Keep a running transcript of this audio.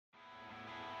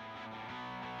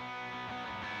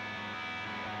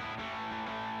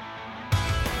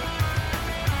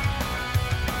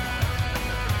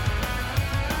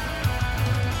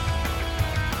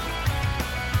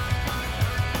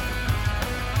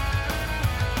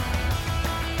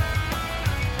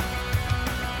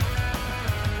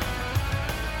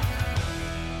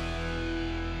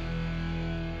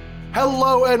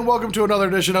Hello and welcome to another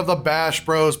edition of the Bash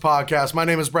Bros podcast. My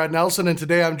name is Brad Nelson and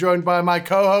today I'm joined by my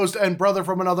co-host and brother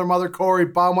from another mother, Corey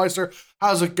Baumeister.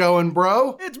 How's it going,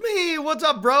 bro? It's me. What's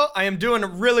up, bro? I am doing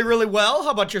really, really well.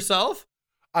 How about yourself?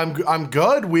 I'm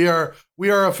good. We are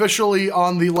officially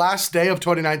on the last day of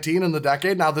 2019 in the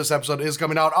decade. Now this episode is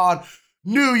coming out on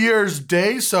New Year's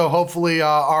Day, so hopefully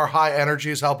our high energy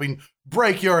is helping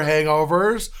break your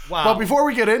hangovers. Wow. But before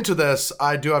we get into this,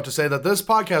 I do have to say that this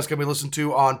podcast can be listened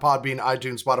to on Podbean,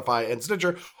 iTunes, Spotify, and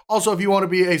Stitcher. Also, if you want to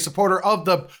be a supporter of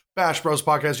the Bash Bros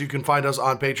podcast, you can find us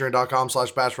on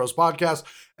patreon.com/Bash Bros podcast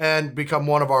and become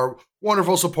one of our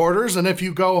wonderful supporters. And if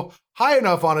you go high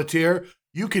enough on a tier,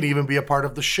 you can even be a part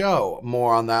of the show.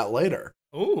 More on that later.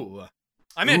 Ooh,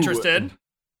 I'm interested.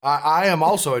 I am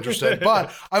also interested,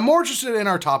 but I'm more interested in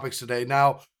our topics today.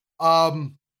 Now,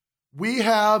 we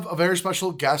have a very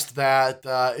special guest that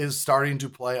is starting to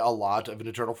play a lot of an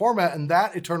Eternal format, and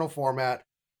that Eternal format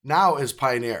now is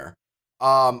Pioneer.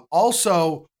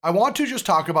 Also, I want to just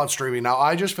talk about streaming. Now,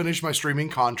 I just finished my streaming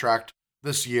contract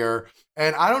this year,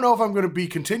 and I don't know if I'm going to be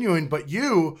continuing, but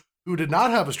you, who did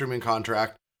not have a streaming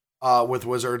contract with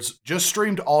Wizards, just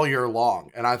streamed all year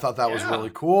long, and I thought that was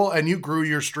really cool, and you grew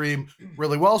your stream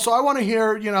really well. So I want to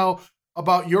hear,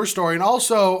 about your story, and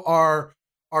also our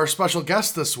special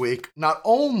guest this week not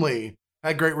only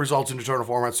had great results in Eternal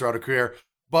formats throughout a career,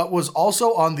 but was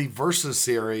also on the Versus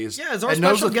series. Yeah, is our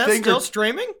special guest still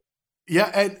streaming?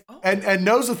 Yeah, and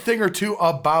knows a thing or two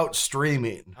about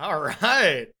streaming. All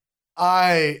right.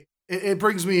 It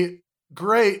brings me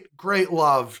great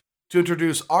love to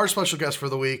introduce our special guest for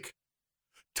the week,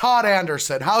 Todd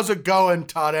Anderson. How's it going,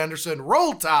 Todd Anderson?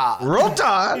 Roll Todd. Roll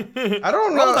Todd. I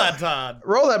don't know. Roll that Todd.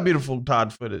 Roll that beautiful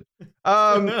Todd footage.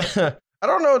 I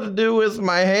don't know what to do with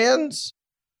my hands.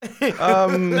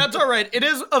 That's all right. It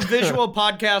is a visual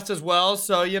podcast as well,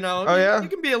 so you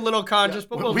can be a little conscious,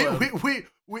 but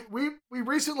we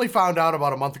recently found out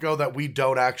about a month ago that we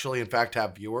don't actually, in fact,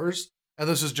 have viewers, and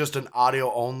this is just an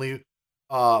audio only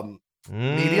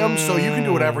medium, so you can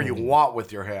do whatever you want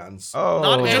with your hands. Oh,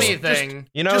 not anything.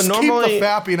 Just normally keep the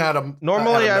fapping at them.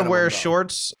 Normally, I wear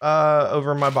shorts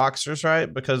over my boxers,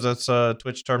 right? Because that's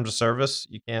Twitch terms of service.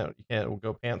 You can't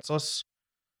go pantsless.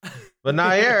 But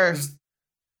not here.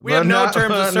 We have no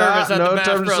terms of service at the Bash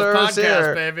Bros podcast,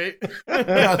 here.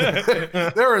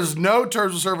 baby. There is no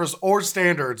terms of service or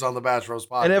standards on the Bash Bros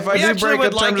podcast. And if I do break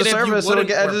up terms of service, it'll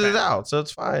get edited out, so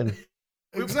it's fine.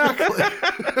 Exactly.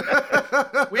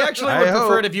 We actually would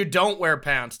prefer it if you don't wear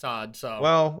pants, Todd. So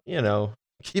well,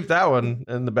 keep that one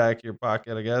in the back of your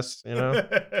pocket, I guess.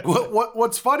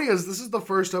 What's funny is this is the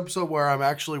first episode where I'm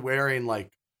actually wearing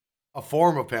like a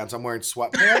form of pants. I'm wearing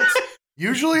sweatpants.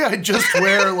 Usually I just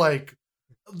wear I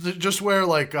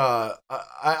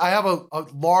have a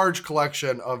large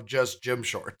collection of just gym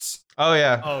shorts. Oh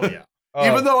yeah. Oh yeah.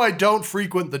 Even though I don't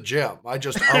frequent the gym, I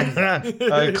just own them.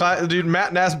 Dude,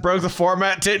 Matt Nass broke the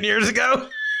format 10 years ago.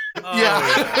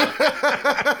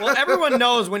 Yeah. Well, everyone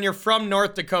knows when you're from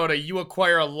North Dakota, you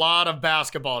acquire a lot of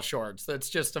basketball shorts. That's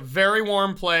just a very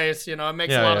warm place. It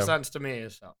makes a lot of sense to me.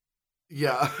 So.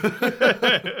 Yeah.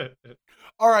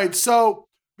 All right. So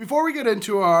before we get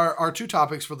into our two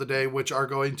topics for the day, which are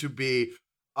going to be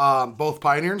both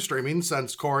Pioneer and streaming,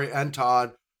 since Corey and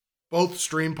Todd both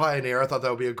stream Pioneer, I thought that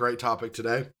would be a great topic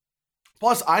today.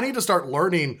 Plus, I need to start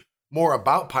learning more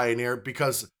about Pioneer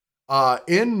because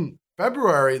in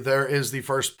February, there is the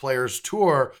first Players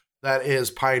Tour that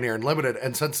is Pioneer Unlimited.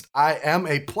 And since I am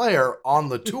a player on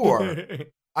the tour,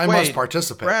 I must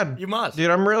participate. Brad, you must.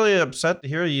 Dude, I'm really upset to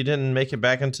hear you didn't make it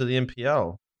back into the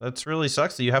NPL. That's really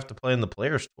sucks that you have to play in the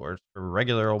Players Tour for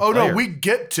regular old players. No, we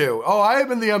get to. Oh, I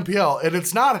am in the MPL, and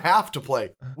it's not have to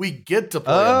play. We get to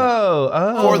play.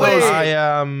 For those.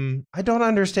 I don't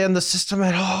understand the system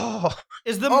at all.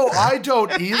 I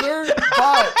don't either.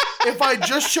 But if I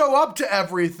just show up to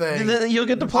everything, then you'll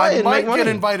get to play. I might get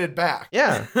invited back.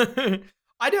 Yeah.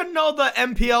 I didn't know the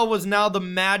MPL was now the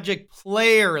Magic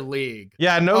Player League.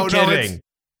 Yeah, no kidding.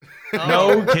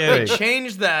 No kidding. They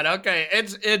changed that. Okay.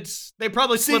 It's they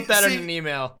probably slipped that in an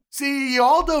email. See,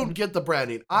 y'all don't get the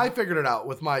branding. I figured it out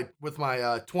with my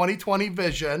 2020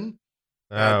 vision.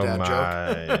 Dad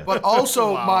joke. But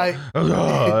also my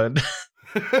God.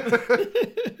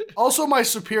 Also my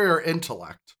superior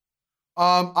intellect.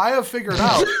 I have figured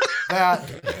out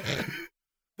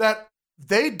that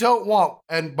they don't want,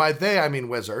 and by they I mean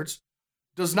Wizards,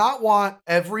 does not want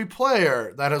every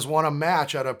player that has won a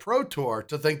match at a pro tour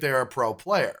to think they're a pro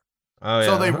player. Oh,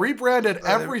 so they rebranded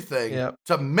everything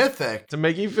to Mythic to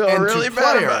make you feel really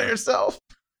bad about yourself.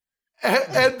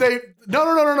 And they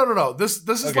no. This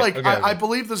is I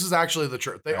believe this is actually the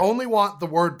truth. They only want the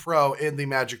word pro in the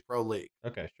Magic Pro League.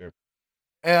 Okay, sure.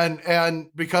 And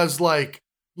because like,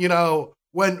 you know,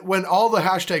 when all the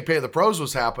hashtag pay the pros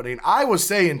was happening, I was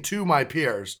saying to my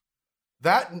peers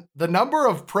that the number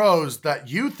of pros that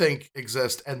you think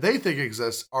exist and they think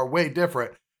exist are way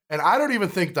different. And I don't even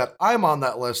think that I'm on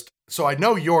that list. So I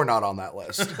know you're not on that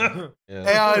list.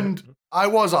 And I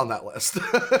was on that list.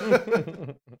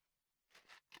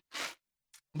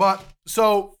 But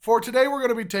so for today, we're going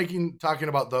to be talking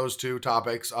about those two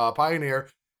topics, Pioneer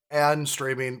and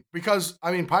streaming, because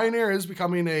I mean, Pioneer is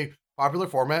becoming a popular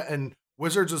format and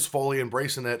Wizards is fully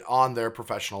embracing it on their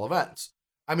professional events.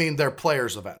 I mean, their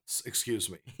players events, excuse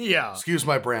me. Yeah. Excuse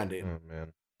my branding. Oh,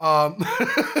 man.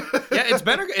 Yeah,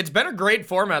 it's been a great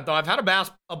format though. I've had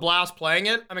a blast playing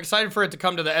it. I'm excited for it to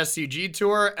come to the SCG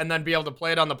tour and then be able to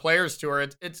play it on the Players Tour.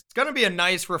 It's going to be a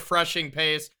nice, refreshing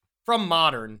pace from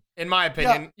Modern, in my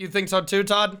opinion. Yeah. You think so too,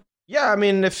 Todd? Yeah, I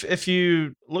mean, if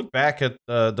you look back at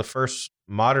the first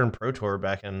Modern Pro Tour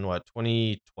back in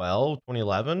 2012,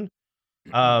 2011,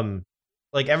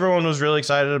 like everyone was really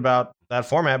excited about that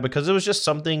format because it was just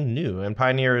something new, and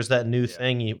Pioneer is that new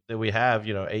thing that we have,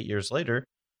 8 years later.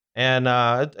 And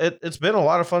it's been a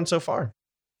lot of fun so far.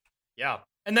 Yeah.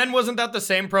 And then wasn't that the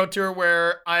same Pro Tour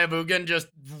where Ayavugan just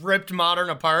ripped Modern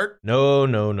apart? No.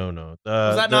 Was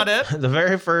that not it? The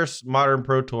very first Modern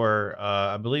Pro Tour,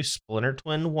 I believe Splinter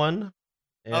Twin won.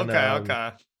 And,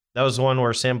 okay. That was the one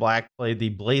where Sam Black played the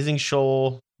Blazing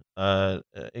Shoal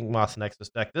Inkmoth Nexus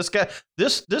deck. This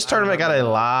tournament got a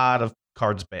lot of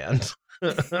cards banned.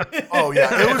 Oh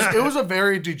yeah, it was a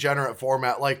very degenerate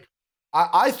format. Like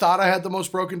I thought I had the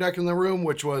most broken deck in the room,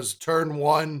 which was turn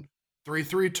 1,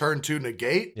 3/3, turn 2,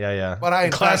 negate. Yeah. But I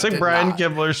classic Brian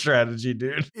Kibler strategy,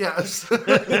 dude. Yes. We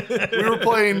were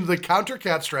playing the counter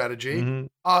cat strategy.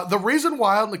 Mm-hmm. The reason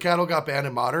Wild Nacatl got banned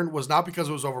in Modern was not because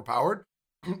it was overpowered.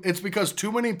 It's because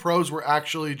too many pros were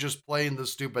actually just playing the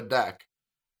stupid deck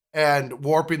and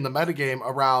warping the metagame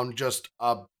around just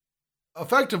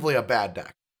effectively a bad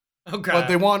deck. Okay. But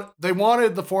they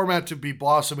wanted the format to be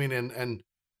blossoming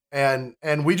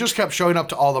and we just kept showing up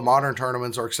to all the Modern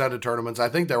tournaments or extended tournaments. I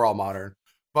think they're all Modern,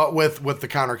 but with the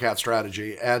counter cat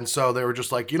strategy. And so they were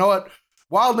just like, you know what?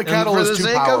 Wild Nacatl is too powerful. For the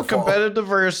sake of competitive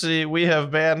diversity, we have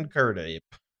banned Kirdape.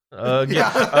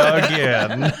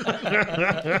 Again.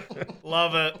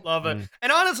 Love it.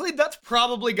 And honestly, that's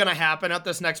probably going to happen at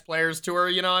this next Players Tour.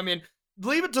 I mean,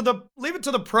 leave it to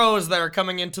the pros that are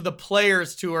coming into the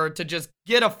Players Tour to just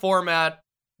get a format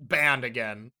banned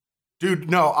again.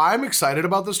 Dude, no, I'm excited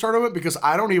about this tournament because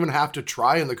I don't even have to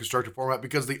try in the constructed format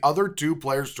because the other two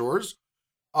Players Tours,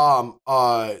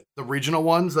 the regional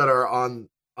ones that are on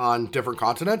different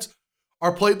continents,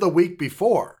 are played the week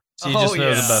before. So you just know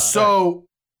the best.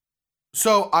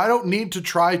 So I don't need to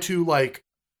try to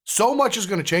so much is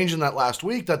going to change in that last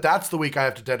week that's the week I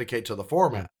have to dedicate to the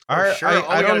format. Sure.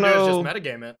 All I don't know. Do is just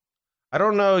metagame it. I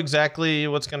don't know exactly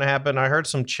what's going to happen. I heard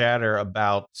some chatter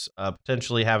about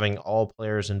potentially having all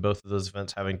players in both of those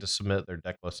events having to submit their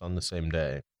deck lists on the same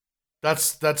day.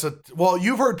 Well,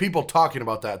 you've heard people talking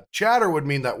about that. Chatter would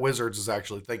mean that Wizards is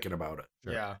actually thinking about it.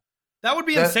 Sure. Yeah. That would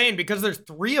be insane because there's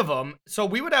 3 of them. So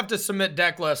we would have to submit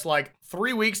deck lists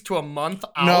 3 weeks to a month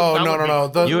out.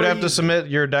 No. You would have to submit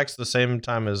your decks the same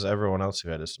time as everyone else who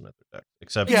had to submit their deck.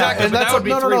 Except exactly. And that's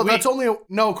no. That's only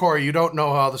Corey. You don't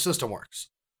know how the system works.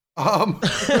 Burn.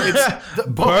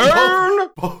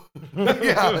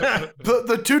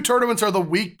 The 2 tournaments are the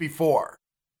week before.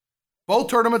 Both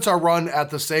tournaments are run at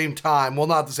the same time. Well,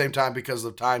 not the same time because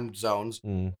of time zones,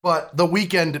 but the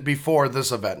weekend before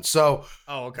this event. So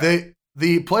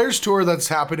the Players Tour that's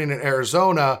happening in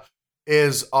Arizona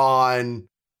is on,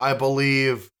 I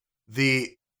believe,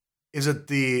 is it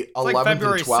the 11th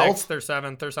February and 12th? 6th or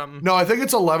 7th or something? No, I think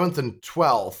it's 11th and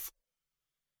 12th.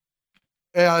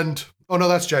 And, oh no,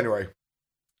 that's January.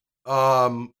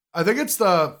 I think it's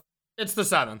the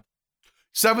 7th.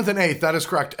 7th and 8th, that is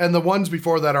correct. And the ones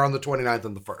before that are on the 29th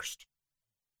and the 1st.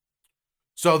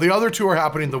 So the other 2 are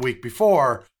happening the week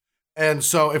before. And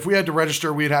so if we had to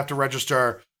register, we'd have to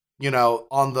register,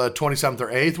 on the 27th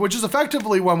or 8th, which is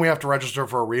effectively when we have to register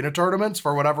for arena tournaments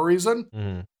for whatever reason.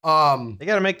 Mm-hmm. They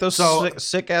got to make those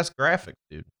sick-ass graphics,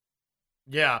 dude.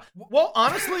 Yeah. Well,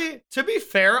 honestly, to be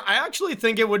fair, I actually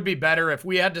think it would be better if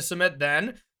we had to submit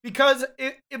then. Because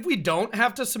if we don't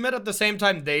have to submit at the same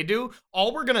time they do,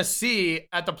 all we're going to see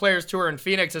at the Players Tour in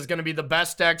Phoenix is going to be the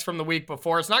best decks from the week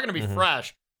before. It's not going to be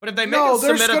fresh. But if they make us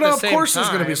submit at the same time... Of course there's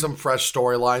going to be some fresh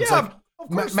storylines. Yeah,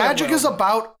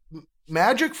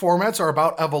 Magic formats are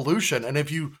about evolution. And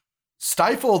if you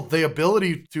stifle the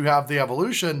ability to have the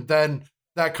evolution, then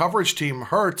that coverage team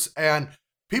hurts. And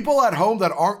people at home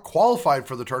that aren't qualified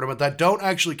for the tournament, that don't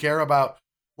actually care about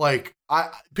Like,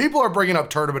 people are bringing up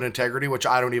tournament integrity, which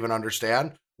I don't even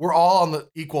understand. We're all on the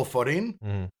equal footing,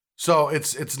 so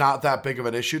it's not that big of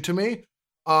an issue to me.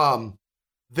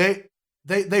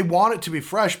 They want it to be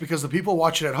fresh because the people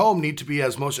watching at home need to be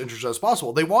as most interested as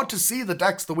possible. They want to see the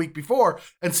decks the week before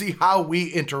and see how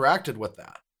we interacted with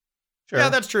that. Sure. Yeah,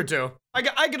 that's true too.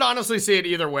 I could honestly see it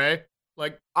either way.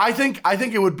 Like, I think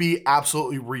it would be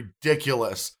absolutely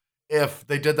ridiculous if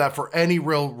they did that for any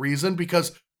real reason,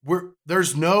 because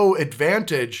there's no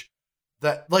advantage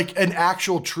that, like, an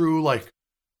actual true, I'm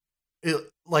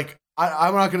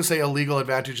not going to say illegal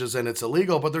advantages and it's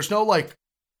illegal, but there's no like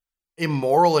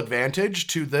immoral advantage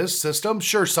to this system.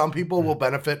 Sure, some people will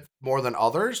benefit more than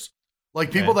others.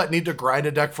 Like, people that need to grind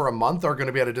a deck for a month are going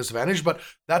to be at a disadvantage, but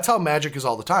that's how Magic is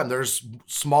all the time. There's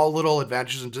small little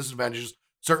advantages and disadvantages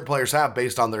certain players have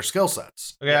based on their skill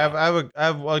sets. Okay, I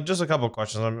have just a couple of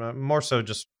questions. I'm more so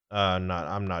just I'm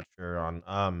not sure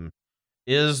on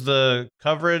is the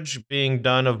coverage being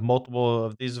done of multiple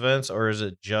of these events, or is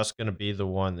it just going to be the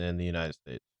one in the United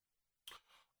States?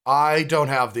 I don't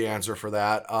have the answer for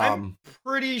that. I'm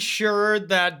pretty sure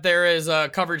that there is a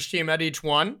coverage team at each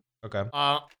one. Okay.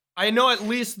 I know at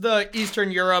least the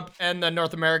Eastern Europe and the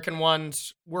North American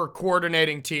ones were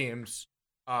coordinating teams.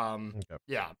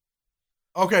 Yeah.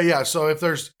 Okay, yeah. So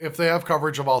if they have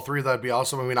coverage of all three, that'd be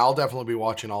awesome. I mean, I'll definitely be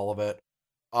watching all of it.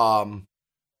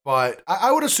 But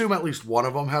I would assume at least one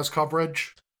of them has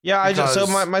coverage. Yeah, so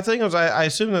my thing was I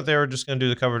assumed that they were just going to do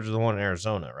the coverage of the one in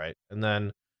Arizona, right?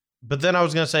 But then I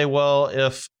was going to say, well,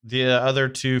 if the other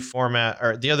two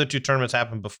tournaments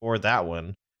happen before that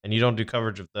one, and you don't do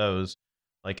coverage of those,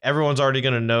 like, everyone's already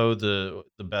going to know the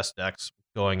best decks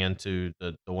going into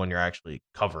the one you're actually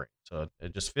covering. So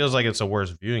it just feels like it's a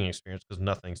worse viewing experience because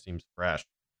nothing seems fresh.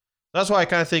 That's why I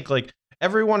kind of think, like,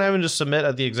 everyone having to submit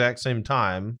at the exact same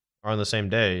time or on the same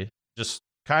day just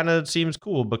kind of seems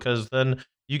cool, because then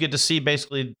you get to see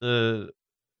basically the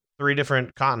 3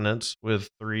 different continents with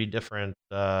 3 different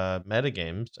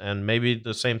metagames, and maybe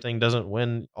the same thing doesn't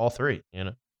win all 3, you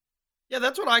know? Yeah,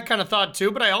 that's what I kind of thought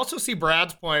too, but I also see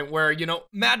Brad's point where,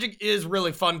 Magic is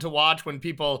really fun to watch when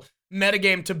people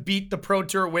metagame to beat the Pro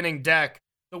Tour winning deck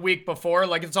the week before.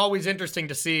 Like, it's always interesting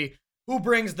to see who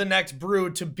brings the next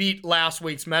brew to beat last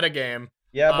week's metagame.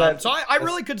 Yeah, but so I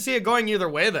really could see it going either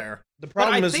way there. The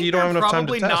problem is you don't have enough time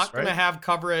to test, they're probably not going to right? have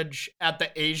coverage at the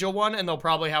Asia one, and they'll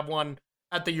probably have one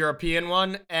at the European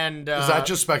one. And is that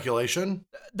just speculation?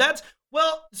 That's,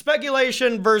 well,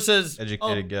 speculation versus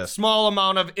educated guess. Small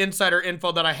amount of insider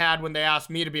info that I had when they asked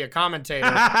me to be a commentator.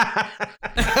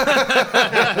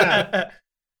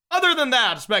 Other than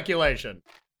that, speculation.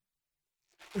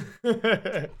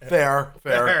 Fair.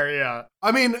 Yeah.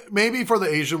 I mean, maybe for the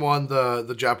Asian one,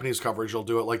 the Japanese coverage will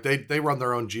do it. Like, they run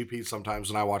their own GP sometimes,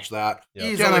 and I watch that. Yeah.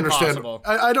 Easily possible.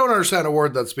 I don't understand a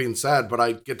word that's being said, but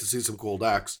I get to see some cool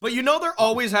decks. But they're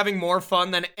always having more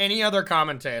fun than any other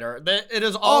commentator. It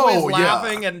is always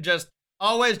laughing and just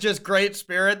always just great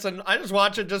spirits, and I just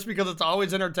watch it just because it's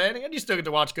always entertaining, and you still get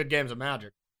to watch good games of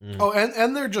Magic. Oh,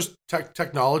 and they're just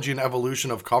technology and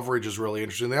evolution of coverage is really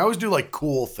interesting. They always do like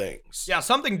cool things. Yeah,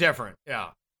 something different. Yeah.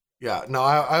 Yeah. No,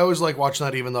 I always like watching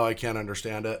that, even though I can't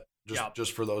understand it,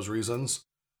 just for those reasons.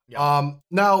 Yeah.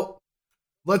 Now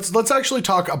let's actually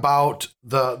talk about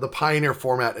the Pioneer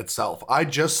format itself. I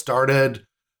just started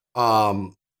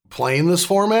playing this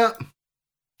format,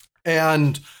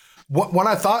 and when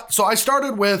I thought, so I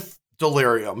started with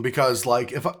Delirium because,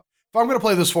 like, if I'm going to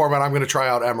play this format, I'm going to try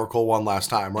out Emrakul one last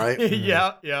time, right?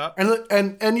 Yeah.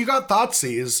 And you got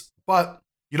Thoughtseize, but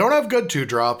you don't have good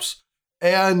 2-drops.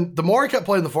 And the more I kept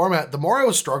playing the format, the more I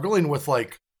was struggling with,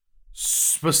 like,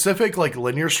 specific, like,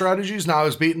 linear strategies. Now I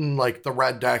was beating, like, the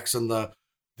red decks and the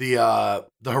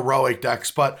heroic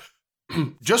decks, but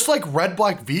just, like,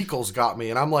 red-black vehicles got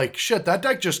me. And I'm like, shit, that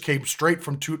deck just came straight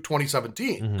from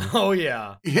 2017. Mm-hmm. Oh,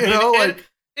 yeah.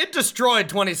 It destroyed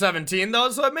 2017, though,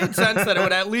 so it made sense that it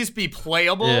would at least be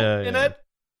playable in it.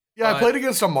 Yeah, I played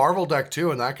against a Marvel deck,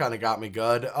 too, and that kind of got me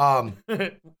good.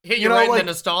 Hit you right in the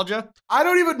nostalgia? I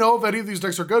don't even know if any of these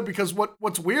decks are good, because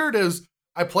what's weird is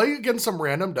I play against some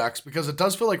random decks, because it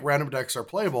does feel like random decks are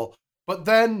playable, but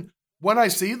then when I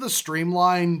see the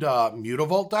streamlined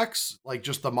Mutavault decks, like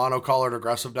just the mono-colored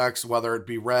aggressive decks, whether it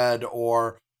be red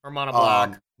or mono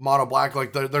black. Mono black,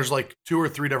 like there's like 2 or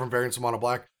 3 different variants of mono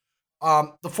black.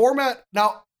 The format,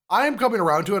 now I am coming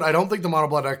around to it. I don't think the mono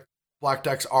black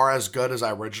decks are as good as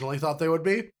I originally thought they would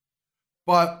be,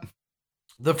 but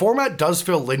the format does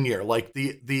feel linear. Like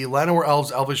the Llanowar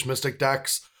Elves, Elvish Mystic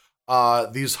decks,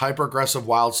 these hyper aggressive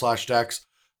wild slash decks.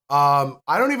 I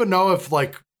don't even know if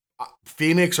like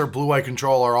Phoenix or Blue Eye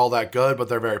Control are all that good, but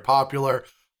they're very popular.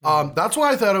 That's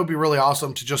why I thought it would be really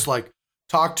awesome to just like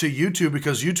talk to you two,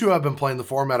 because you two have been playing the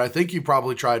format. I think you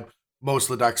probably tried most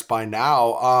of the decks by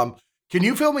now. Can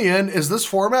you fill me in? Is this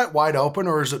format wide open,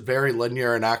 or is it very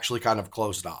linear and actually kind of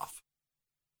closed off?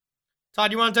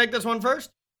 Todd, you want to take this one first?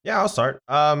 Yeah, I'll start.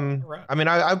 Right. I mean,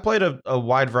 I've played a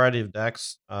wide variety of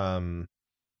decks, and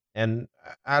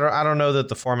I don't know that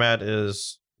the format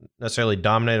is necessarily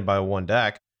dominated by one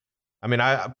deck. I mean,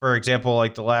 for example,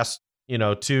 like the last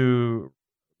 2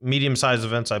 medium-sized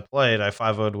events I played, I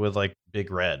 5-0'd with like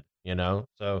Big Red,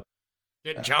 so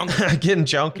Getting chunky. getting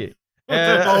chunky.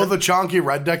 The chonky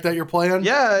red deck that you're playing?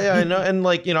 Yeah, I know. And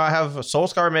like, I have a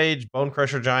Soulscar Mage, Bone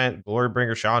Crusher Giant,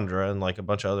 Glorybringer Chandra, and like a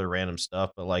bunch of other random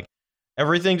stuff. But like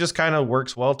everything just kind of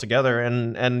works well together,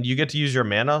 and you get to use your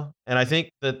mana. And I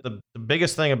think that the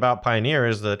biggest thing about Pioneer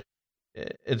is that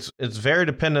it's very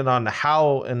dependent on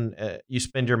how you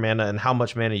spend your mana and how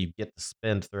much mana you get to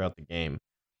spend throughout the game.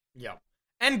 Yeah.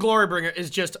 And Glorybringer is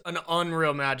just an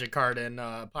unreal Magic card in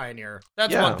Pioneer.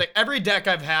 That's one thing. Every deck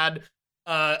I've had,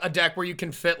 a deck where you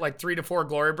can fit like 3 to 4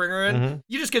 Glorybringer in,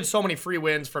 you just get so many free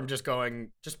wins from just playing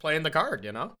the card,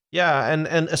 Yeah, and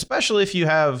especially if you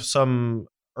have some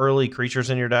early creatures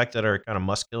in your deck that are kind of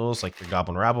must kills, like your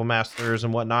Goblin Rabble Masters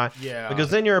and whatnot. Yeah.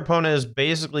 Because then your opponent is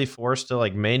basically forced to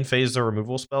like main phase the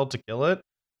removal spell to kill it.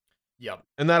 Yep.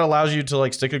 And that allows you to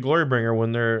like stick a Glorybringer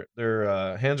when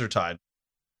their hands are tied.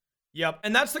 Yep.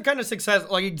 And that's the kind of success,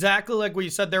 like exactly like what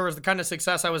you said, there was the kind of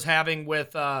success I was having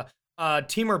with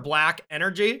Temur Black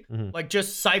Energy, like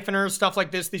just Siphoners, stuff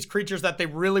like this, these creatures that they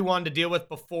really wanted to deal with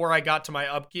before I got to my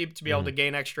upkeep to be able to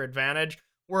gain extra advantage.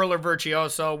 Whirler,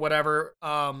 Virtuoso, whatever,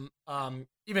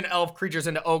 even elf creatures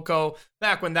into Oko,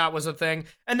 back when that was a thing.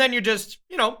 And then you just,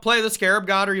 play the Scarab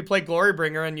God or you play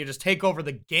Glorybringer and you just take over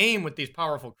the game with these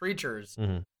powerful creatures.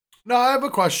 Now, I have a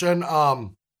question.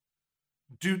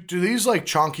 Do these like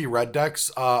chonky red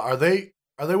decks, are they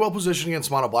well positioned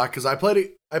against Mono Black? Because I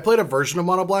played a version of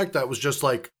Mono Black that was just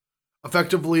like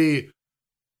effectively,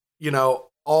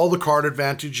 all the card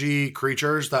advantage-y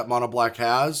creatures that Mono Black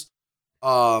has.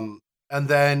 And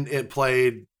then it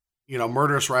played,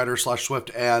 Murderous Rider /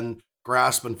 Swift and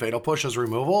Grasp and Fatal Push as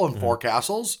removal and 4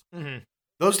 castles.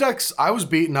 Those decks, I was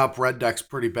beating up red decks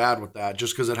pretty bad with that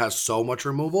just because it has so much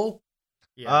removal.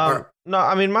 Yeah. No,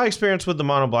 I mean, my experience with the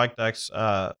Mono Black decks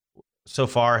so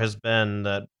far has been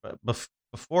that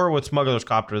before with Smuggler's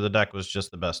Copter, the deck was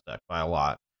just the best deck by a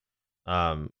lot.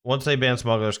 Once they banned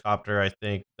Smuggler's Copter, I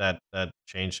think that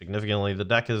changed significantly. The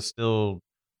deck is still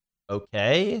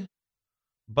okay,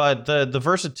 but the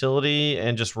versatility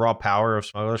and just raw power of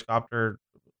Smuggler's Copter,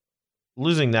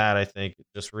 losing that, I think,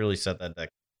 just really set that deck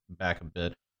back a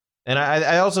bit. And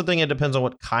I also think it depends on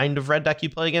what kind of red deck you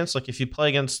play against. Like if you play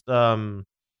against, the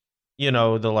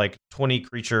like 20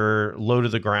 creature low to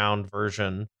the ground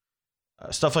version,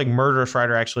 stuff like Murderous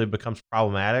Rider actually becomes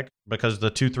problematic because the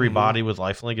 2/3 body with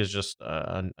lifelink is just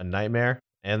a nightmare.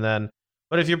 And then,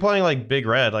 but if you're playing like Big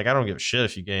Red, like I don't give a shit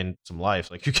if you gain some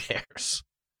life. Like who cares?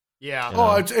 Yeah.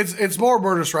 Oh, it's more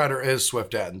Murderous Rider is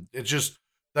Swift End. It's just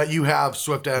that you have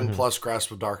Swift End plus Grasp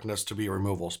of Darkness to be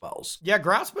removal spells. Yeah,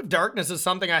 Grasp of Darkness is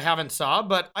something I haven't saw,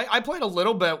 but I played a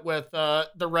little bit with the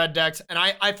red decks, and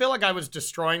I feel like I was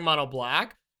destroying Mono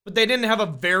Black, but they didn't have a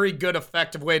very good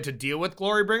effective way to deal with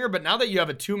Glorybringer. But now that you have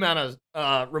a 2-mana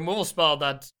removal spell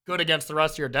that's good against the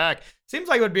rest of your deck, seems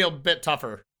like it would be a bit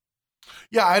tougher.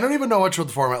 Yeah, I don't even know much with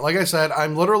the format. Like I said,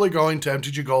 I'm literally going to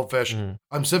MTG Goldfish.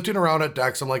 I'm sifting around at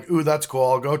decks. I'm like, ooh, that's cool.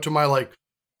 I'll go to my like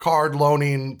card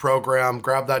loaning program,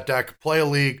 grab that deck, play a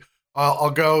league. I'll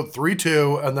go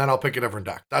 3-2, and then I'll pick a different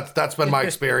deck. That's been my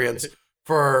experience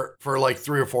for like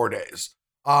 3 or 4 days.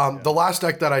 The last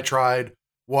deck that I tried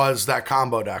was that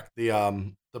combo deck,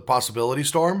 the Possibility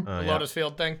Storm. Lotus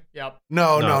Field thing? Yep.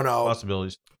 No.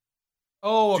 Possibilities.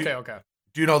 Oh, okay.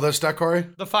 Do you know this deck, Corey?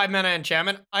 The 5-mana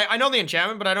enchantment? I know the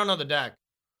enchantment, but I don't know the deck.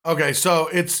 Okay, so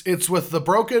it's with the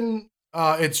broken,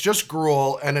 it's just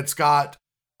Gruul, and it's got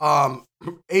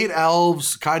 8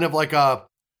 elves, kind of like a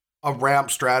ramp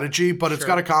strategy, but it's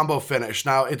got a combo finish.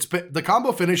 Now, the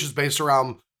combo finish is based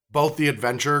around both the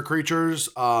adventure creatures,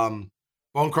 Bone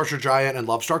Crusher Giant and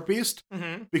Lovestruck Beast,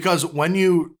 because when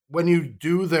you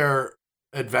do their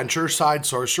adventure side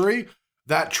sorcery,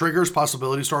 that triggers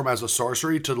Possibility Storm as a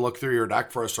sorcery to look through your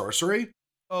deck for a sorcery.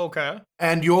 Okay.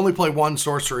 And you only play 1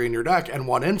 sorcery in your deck and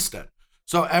 1 instant.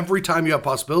 So every time you have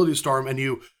Possibility Storm and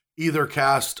you either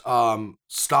cast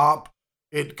Stomp,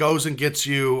 it goes and gets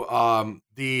you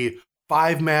the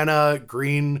 5-mana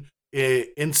green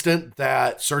instant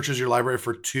that searches your library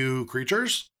for 2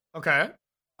 creatures. Okay.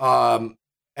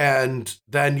 And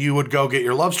then you would go get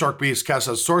your Lovestruck Beast, cast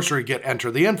as sorcery, get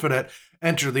Enter the Infinite,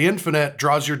 Enter the Infinite,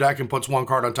 draws your deck and puts one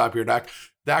card on top of your deck.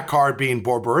 That card being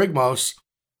Borborygmos.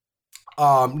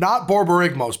 Not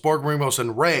Borborygmos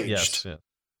Enraged. Yes. Yeah.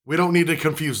 We don't need to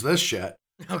confuse this shit.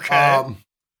 Okay.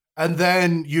 And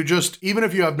then you just, even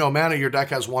if you have no mana, your deck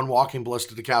has one Walking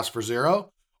Ballista to cast for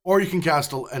 0, or you can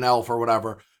cast an elf or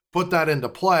whatever, put that into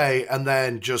play, and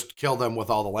then just kill them with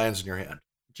all the lands in your hand.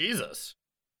 Jesus.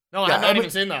 No, I have not even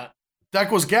seen that.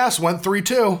 Deck was gas, went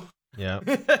 3-2. Yeah.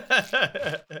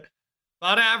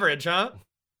 About average, huh?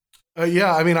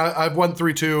 Yeah, I mean, I've won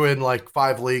 3-2 in like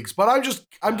 5 leagues, but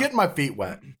I'm getting my feet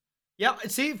wet. Yeah,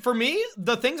 see, for me,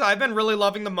 the things I've been really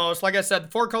loving the most, like I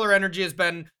said, 4-color energy has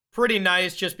been pretty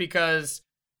nice just because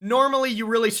normally you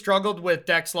really struggled with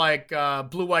decks like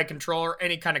blue-white control or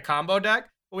any kind of combo deck.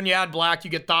 But when you add black,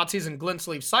 you get Thoughtseize and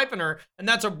Glint-Sleeve Siphoner, and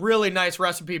that's a really nice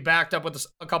recipe backed up with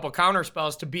a couple counter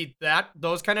spells to beat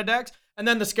those kind of decks. And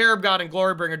then the Scarab God and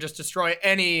Glorybringer just destroy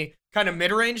any kind of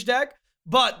mid-range deck.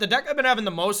 But the deck I've been having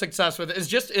the most success with is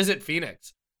Izzet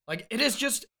Phoenix. Like, it is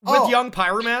just, with Young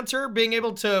Pyromancer, being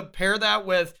able to pair that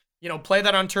with, play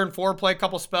that on turn 4, play a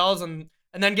couple spells, and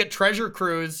then get Treasure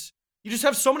Cruise. You just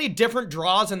have so many different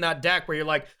draws in that deck where you're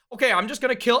like, okay, I'm just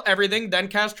going to kill everything, then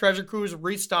cast Treasure Cruise,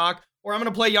 restock, or I'm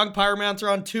going to play Young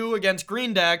Pyromancer on 2 against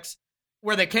green decks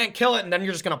where they can't kill it, and then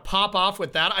you're just going to pop off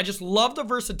with that. I just love the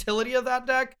versatility of that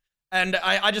deck. And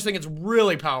I just think it's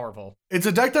really powerful. It's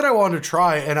a deck that I wanted to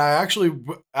try, and I actually,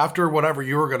 after whatever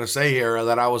you were going to say here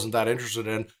that I wasn't that interested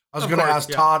in, I was going to ask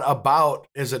Todd about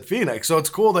Izzet Phoenix. So it's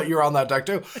cool that you're on that deck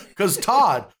too. Because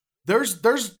Todd, there's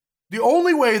the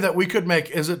only way that we could make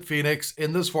Izzet Phoenix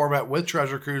in this format with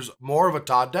Treasure Cruise more of a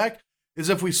Todd deck is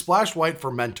if we splashed white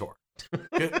for Mentor.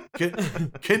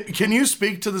 Can you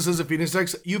speak to this Izzet Phoenix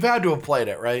decks? You've had to have played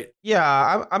it, right?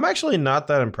 Yeah, I'm actually not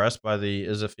that impressed by the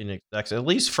Izzet Phoenix decks, at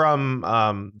least from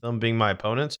them being my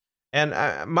opponents. And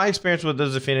my experience with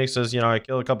Izzet Phoenix is, I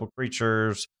kill a couple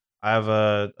creatures, I have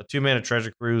a 2-mana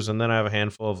Treasure Cruise, and then I have a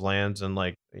handful of lands and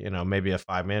maybe a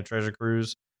 5-mana Treasure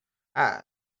Cruise.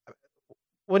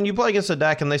 When you play against a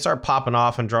deck and they start popping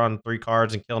off and drawing 3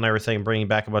 cards and killing everything and bringing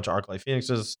back a bunch of Arclight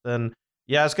Phoenixes, then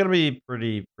yeah, it's going to be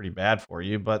pretty bad for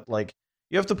you. But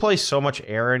you have to play so much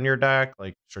air in your deck,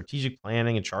 like strategic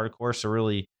planning and Chart a Course to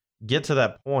really get to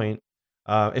that point.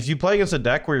 If you play against a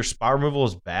deck where your spot removal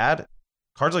is bad,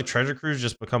 cards like Treasure Cruise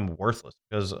just become worthless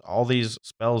because all these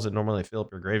spells that normally fill up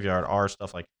your graveyard are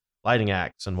stuff like Lightning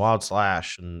Axe and Wild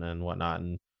Slash and whatnot.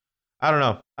 And I don't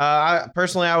know. I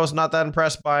was not that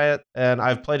impressed by it, and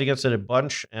I've played against it a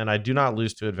bunch, and I do not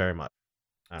lose to it very much.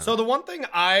 So the one thing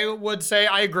I would say,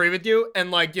 I agree with you,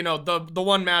 and the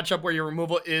one matchup where your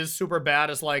removal is super bad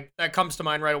is that comes to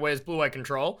mind right away is blue-white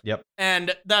control. Yep.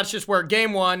 And that's just where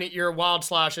game 1, your Wild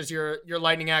Slashes, your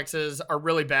Lightning Axes are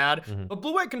really bad. Mm-hmm. But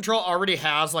blue-white control already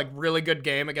has really good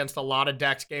game against a lot of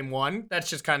decks game 1. That's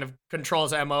just kind of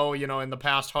Control's MO, in the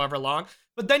past however long.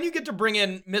 But then you get to bring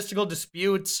in Mystical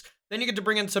Disputes. Then you get to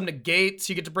bring in some negates.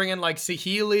 You get to bring in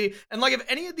Saheeli. And if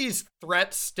any of these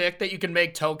threats stick that you can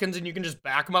make tokens and you can just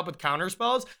back them up with counter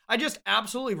spells, I just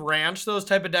absolutely ranch those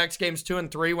type of decks games 2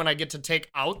 and 3 when I get to take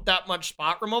out that much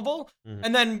spot removal. Mm-hmm.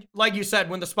 And then, like you said,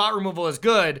 when the spot removal is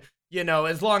good,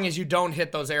 as long as you don't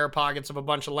hit those air pockets of a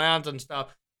bunch of lands and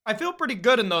stuff, I feel pretty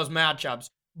good in those matchups.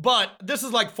 But this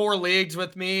is 4 leagues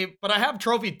with me, but I have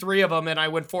trophied 3 of them and I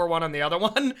went 4-1 on the other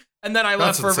one. And then I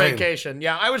left for vacation.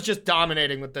 Yeah, I was just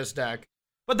dominating with this deck.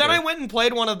 But then I went and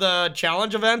played one of the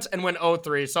challenge events and went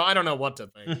 0-3, so I don't know what to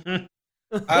think.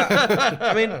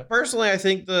 I mean, personally, I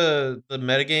think the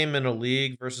metagame in a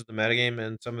league versus the metagame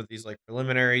in some of these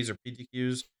preliminaries or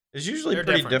PTQs is usually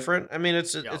pretty different. I mean,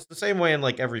 it's the same way in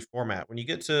every format. When you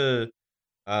get to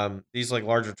these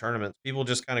larger tournaments, people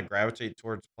just kind of gravitate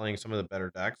towards playing some of the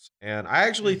better decks, and I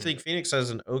actually think Phoenix has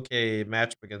an okay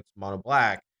matchup against mono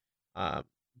black,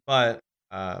 but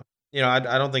I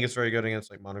don't think it's very good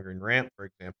against Mono Green Ramp, for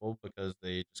example, because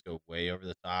they just go way over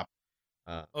the top.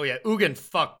 Ugin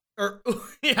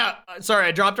sorry,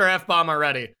 I dropped our F-bomb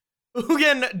already.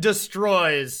 Ugin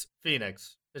destroys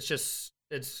Phoenix. It's just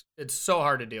it's so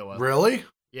hard to deal with. Really?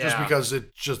 Yeah. Just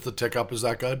because the tick up is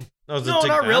that good? No,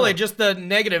 not really. Just the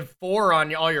 -4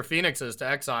 on all your Phoenixes to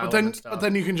exile. But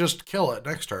then you can just kill it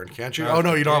next turn, can't you? Oh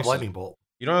no, you don't have Lightning Bolt.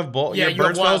 You don't have Bolt. Yeah, your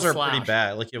burn spells are pretty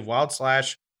bad. You have Wild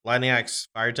Slash, Lightning Axe,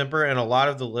 Fiery Temper, and a lot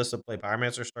of the lists that play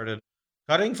Pyromancer started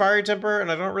cutting Fiery Temper, and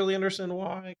I don't really understand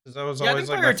why. Because that was always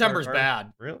I think Fiery Temper's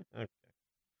bad. Really? Okay.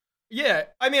 Yeah,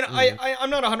 I mean, I'm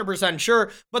not 100%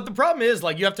 sure, but the problem is,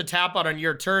 you have to tap out on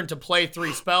your turn to play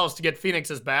 3 spells to get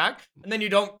Phoenix's back, and then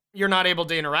you're not able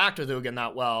to interact with Ugin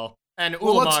that well, and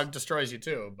Ulamog destroys you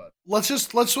too. But let's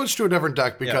switch to a different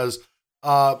deck because,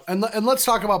 and let's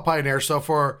talk about Pioneer. So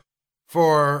for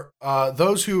for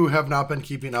those who have not been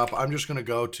keeping up, I'm just going to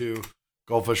go to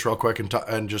Goldfish real quick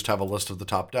and just have a list of the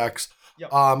top decks. Yep.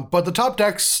 But the top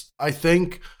decks, I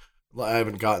think, I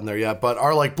haven't gotten there yet, but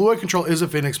are like Blue Eye Control, Izzet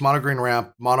Phoenix, Mono Green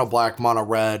Ramp, Mono Black, Mono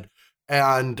Red.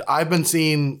 And I've been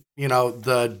seeing,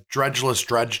 the Dredgeless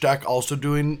Dredge deck also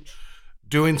doing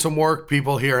some work.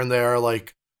 People here and there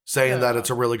like saying that it's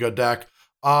a really good deck.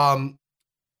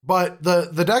 But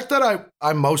the deck that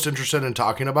I'm most interested in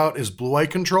talking about is Blue Eye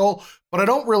Control, but I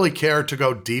don't really care to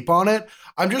go deep on it.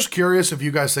 I'm just curious if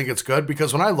you guys think it's good,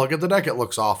 because when I look at the deck, it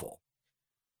looks awful.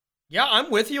 Yeah, I'm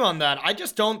with you on that. I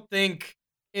just don't think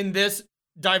in this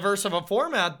diverse of a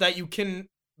format that you can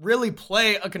really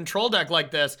play a control deck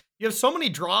like this. You have so many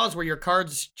draws where your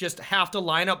cards just have to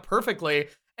line up perfectly.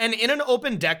 And in an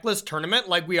open decklist tournament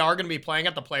like we are going to be playing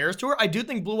at the Players Tour, I do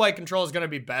think Blue Eye Control is going to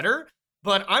be better.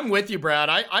 But I'm with you, Brad.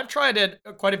 I've tried it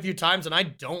quite a few times, and I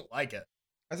don't like it.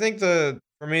 I think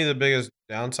for me, the biggest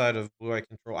downside of Blue Eye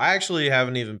Control, I actually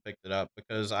haven't even picked it up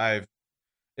because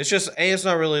it's just, it's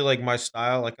not really like my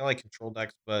style. Like I like control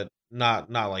decks, but not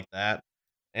like that.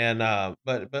 And,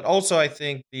 but also I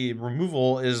think the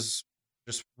removal is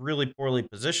just really poorly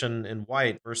positioned in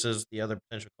white versus the other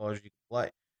potential colors you can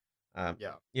play.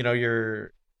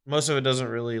 Most of it doesn't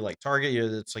really like target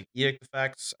you. It's like edict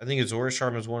effects. I think Azorius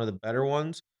Charm is one of the better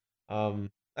ones. I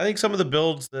think some of the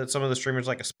builds that some of the streamers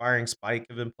like Aspiring Spike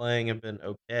have been playing have been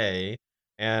okay.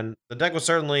 And the deck was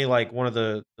certainly like one of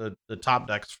the top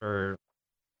decks for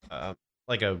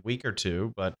like a week or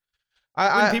two. But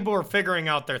when people were figuring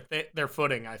out their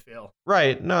footing, I feel.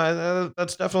 Right. No,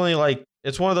 that's definitely like,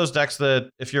 it's one of those decks that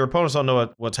if your opponents don't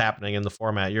know what's happening in the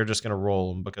format, you're just going to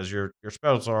roll them because your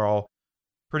spells are all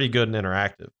pretty good and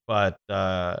interactive. But,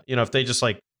 if they just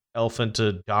like elf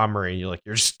into Gomery,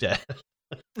 you're just dead.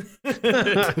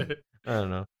 I don't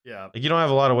know. Yeah. Like you don't have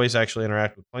a lot of ways to actually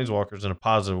interact with Planeswalkers in a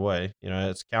positive way.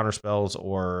 It's counter spells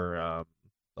or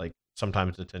like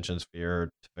sometimes Detention Sphere,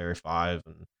 Teferi 5,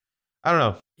 and I don't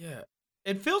know. Yeah.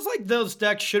 It feels like those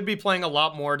decks should be playing a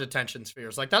lot more Detention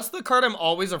Spheres. Like, that's the card I'm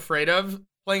always afraid of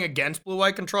playing against Blue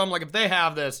Eye Control. I'm like, if they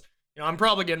have this, I'm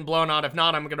probably getting blown out. If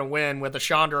not, I'm going to win with a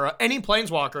Chandra, any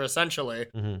Planeswalker, essentially.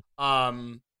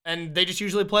 Mm-hmm. And they just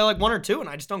usually play like one or two, and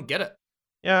I just don't get it.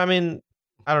 Yeah, I mean,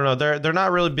 I don't know. They're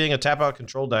not really being a tap-out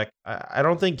control deck. I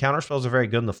don't think counterspells are very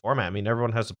good in the format. I mean,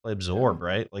 everyone has to play Absorb,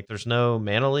 right? Like, there's no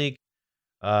Mana Leak.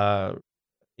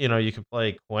 You could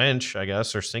play Quench, I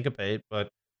guess, or Syncopate, but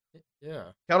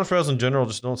counterspells in general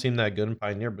just don't seem that good in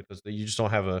Pioneer because you just don't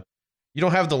have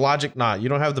the Logic Knot, you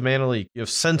don't have the Mana Leak, you have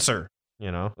Censor,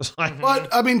 But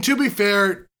I mean, to be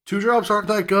fair, 2-drops aren't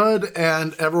that good,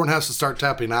 and everyone has to start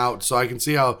tapping out. So I can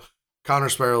see how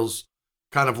counterspells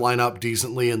kind of line up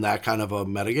decently in that kind of a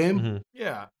metagame. Mm-hmm.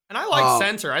 Yeah, and I like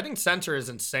Censor. I think Censor is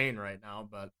insane right now,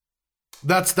 but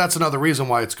that's another reason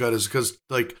why it's good is because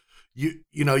like you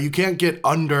can't get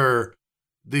under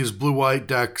these blue-white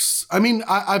decks. I mean,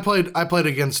 I played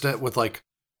against it with like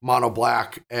mono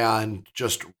black and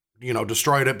just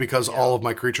destroyed it because all of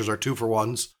my creatures are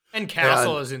 2-for-1s. And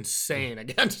Castle is insane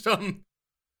against them.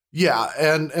 Yeah,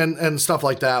 and stuff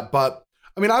like that. But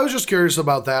I mean, I was just curious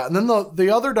about that. And then the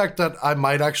other deck that I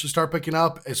might actually start picking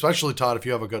up, especially Todd, if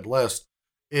you have a good list,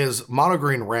 is Mono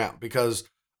Green Ramp, because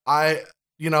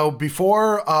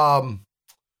before the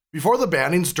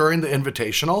bannings during the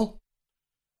Invitational,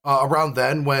 around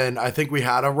then when I think we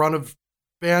had a run of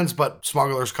bans, but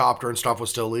Smuggler's Copter and stuff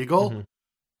was still legal.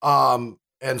 Mm-hmm.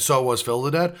 And so was Fill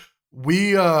the Dead.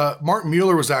 Martin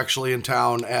Mueller was actually in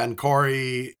town, and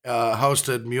Corey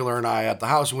hosted Mueller and I at the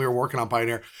house, and we were working on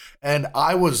Pioneer, and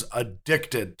I was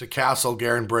addicted to Castle,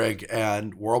 Garen Brigg,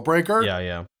 and Worldbreaker.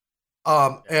 Yeah.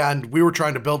 And we were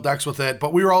trying to build decks with it,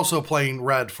 but we were also playing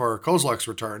red for Kozilek's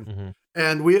Return. Mm-hmm.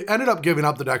 And we ended up giving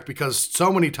up the deck because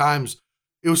so many times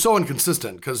it was so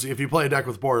inconsistent. Because if you play a deck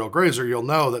with Boreal Grazer, you'll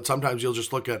know that sometimes you'll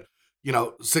just look at,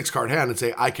 6-card hand and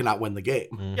say, I cannot win the game.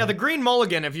 Mm-hmm. Yeah, the Green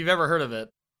Mulligan, if you've ever heard of it.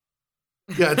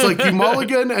 Yeah, it's like you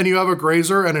mulligan and you have a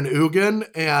Grazer and an Ugin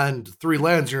and 3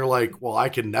 lands, and you're like, well, I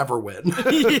can never win.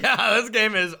 Yeah, this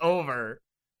game is over.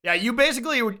 Yeah, you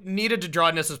basically needed to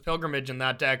draw Nissa's Pilgrimage in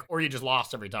that deck, or you just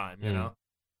lost every time, you know?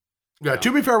 Yeah,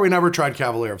 to be fair, we never tried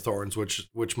Cavalier of Thorns,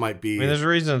 which might be... I mean, there's a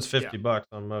reason it's $50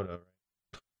 on Moto.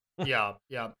 Yeah.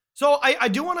 So I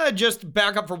do want to just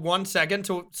back up for 1 second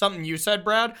to something you said,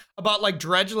 Brad, about like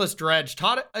Dredgeless Dredge.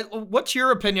 Todd, what's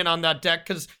your opinion on that deck?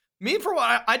 Because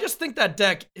I just think that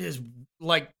deck is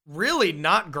like really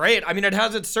not great. I mean, it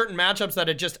has its certain matchups that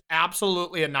it just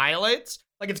absolutely annihilates.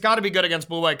 Like, it's got to be good against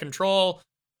Blue Eye Control.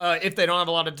 if they don't have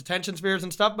a lot of detention spheres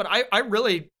and stuff. But I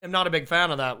really am not a big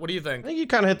fan of that. What do you I think? think you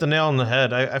kind of hit the nail on the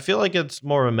head. I feel like it's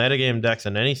more of a metagame deck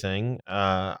than anything.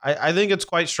 I think it's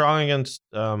quite strong against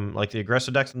like the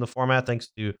aggressive decks in the format, thanks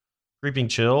to Creeping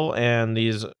Chill and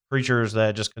these creatures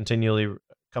that just continually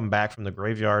come back from the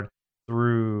graveyard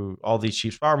through all these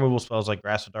cheap power removal spells like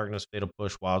Grasp of Darkness, Fatal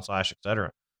Push, Wild Slash,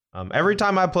 etc. Every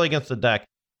time I play against the deck,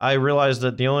 I realize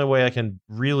that the only way I can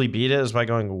really beat it is by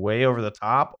going way over the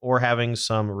top or having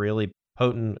some really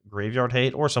potent graveyard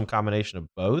hate or some combination of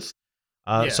both.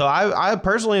 So I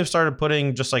personally have started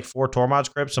putting just like 4 Tormod's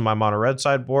Crypts in my mono red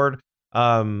sideboard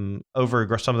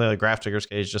over something like Grafdigger's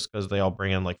Cage, just because they all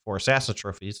bring in like 4 Assassin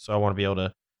trophies. So I want to be able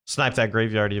to snipe that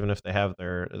graveyard even if they have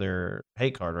their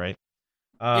hate card, right?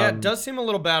 Yeah, it does seem a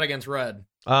little bad against red.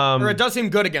 Or it does seem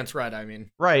good against red, I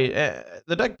mean. Right.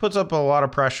 The deck puts up a lot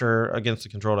of pressure against the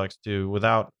control decks too,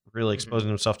 without really exposing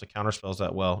himself to counterspells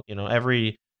that well. You know,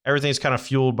 everything's kind of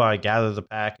fueled by Gather the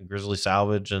Pack and Grizzly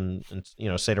Salvage and you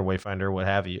know, Satyr Wayfinder, what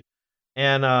have you.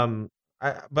 And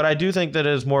but I do think that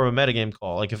it is more of a metagame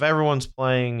call. Like if everyone's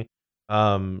playing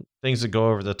things that go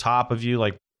over the top of you,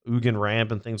 like Ugin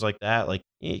Ramp and things like that, like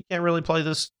you can't really play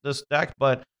this deck.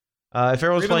 But if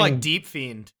everyone's even playing like Deep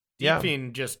Fiend. Deep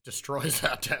Fiend just destroys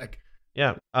that deck.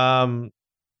 Yeah. I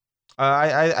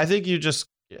think you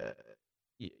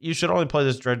should only play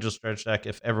this Dredge's Dredge deck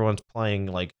if everyone's playing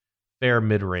like fair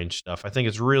mid-range stuff. I think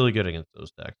it's really good against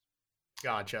those decks.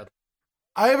 Gotcha.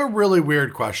 I have a really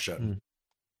weird question.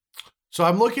 So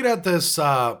I'm looking at this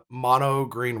mono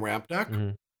green ramp deck,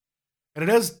 and it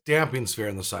has Damping Sphere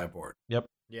in the sideboard. Yep.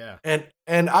 Yeah.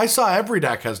 And I saw every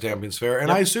deck has Damping Sphere,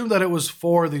 and I assumed that it was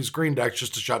for these green decks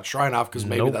just to shut Shrine off because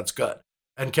maybe that's good.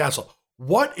 And Castle.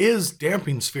 What is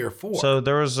Damping Sphere for? So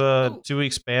there was a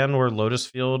 2-week span where Lotus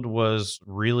Field was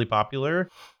really popular.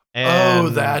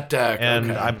 And, that deck.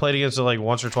 And okay. I played against it like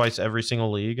once or twice every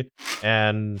single league.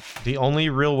 And the only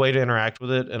real way to interact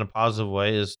with it in a positive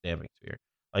way is Damping Sphere.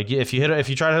 Like if you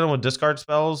try to hit them with discard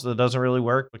spells, that doesn't really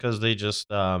work because they just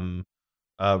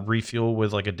refuel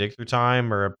with like a Dig Through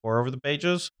Time or a Pour Over the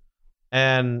Pages.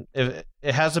 And if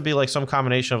it has to be like some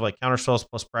combination of like counter spells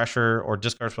plus pressure or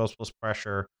discard spells plus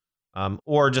pressure,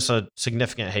 or just a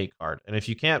significant hate card. And if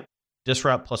you can't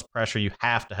disrupt plus pressure, you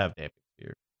have to have Damping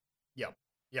Sphere.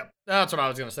 Yep. That's what I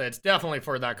was going to say. It's definitely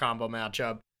for that combo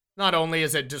matchup. Not only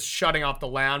is it just shutting off the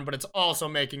land, but it's also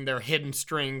making their hidden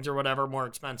strings or whatever more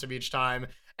expensive each time.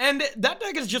 And that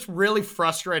deck is just really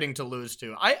frustrating to lose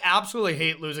to. I absolutely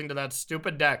hate losing to that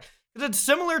stupid deck. Because it's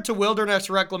similar to Wilderness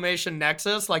Reclamation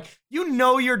Nexus. Like, you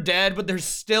know you're dead, but there's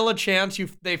still a chance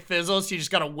they fizzle, so you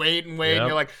just gotta wait and wait. Yep. And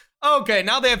you're like, okay,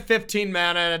 now they have 15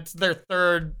 mana, and it's their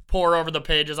third Pour Over the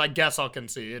Pages. I guess I'll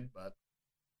concede, but...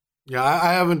 Yeah,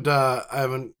 I haven't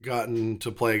gotten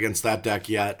to play against that deck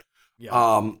yet.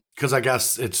 Yeah. Because I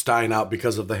guess it's dying out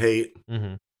because of the hate.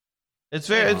 Mm-hmm. It's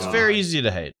very easy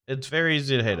to hate. It's very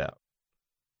easy to hate out.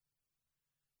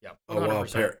 Yeah. Oh well,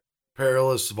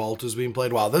 Perilous Vault is being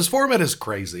played. Wow, this format is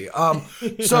crazy.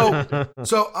 So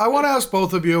I want to ask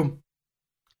both of you,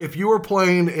 if you were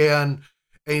playing in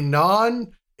a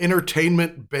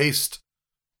non-entertainment based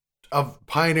of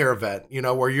Pioneer event, you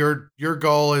know, where your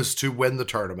goal is to win the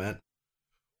tournament,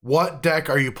 what deck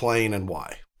are you playing and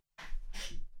why?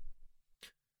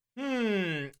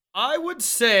 I would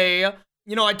say,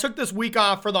 you know, I took this week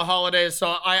off for the holidays,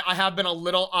 so I have been a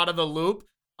little out of the loop.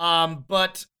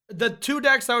 But the 2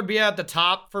 decks that would be at the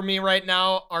top for me right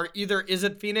now are either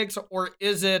Izzet Phoenix or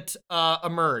Izzet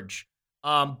Emerge.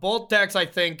 Both decks, I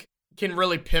think, can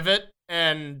really pivot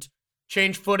and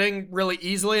change footing really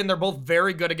easily, and they're both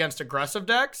very good against aggressive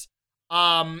decks.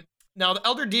 Now, the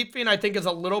Elder Deep Fiend, I think, is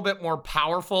a little bit more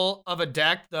powerful of a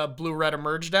deck, the Blue-Red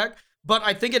Emerge deck, but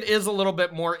I think it is a little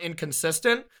bit more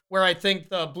inconsistent, where I think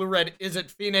the Blue-Red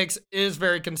Izzet Phoenix is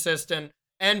very consistent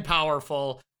and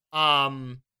powerful.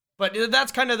 But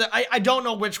that's kind of I don't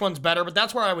know which one's better, but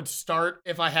that's where I would start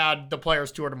if I had the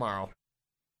Players Tour tomorrow.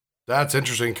 That's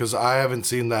interesting, because I haven't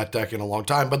seen that deck in a long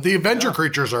time, but the Avenger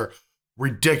creatures are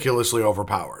ridiculously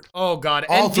overpowered. Oh god,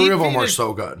 all and 3 of them are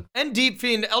so good. And Deep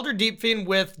Fiend, Elder Deep Fiend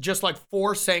with just like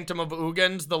 4 Sanctum of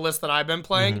Ugins, the list that I've been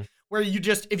playing, where you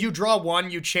just, if you draw 1,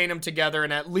 you chain them together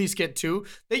and at least get 2.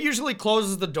 That usually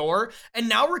closes the door. And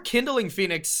now Rekindling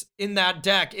Phoenix in that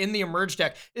deck, in the Emerge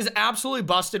deck, is absolutely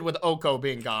busted with Oko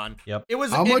being gone. Yep. It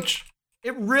was how much?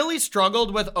 It really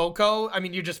struggled with Oko. I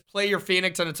mean, you just play your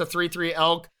Phoenix and it's a 3/3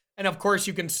 elk, and of course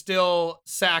you can still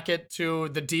sack it to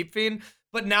the Deep Fiend.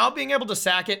 But now being able to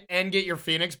sack it and get your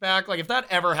Phoenix back, like if that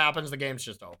ever happens, the game's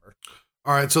just over.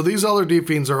 All right, so these Elder Deep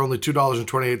Fiends are only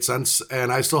 $2.28,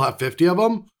 and I still have 50 of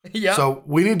them. Yeah. So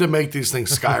we need to make these things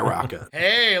skyrocket.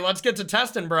 Hey, let's get to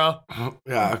testing, bro.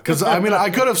 Yeah, because I mean, I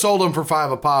could have sold them for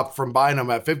 $5 a pop from buying them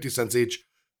at 50 cents each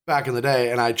back in the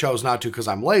day, and I chose not to because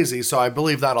I'm lazy. So I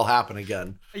believe that'll happen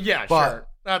again. Yeah, But- sure.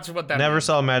 That's what that Never means.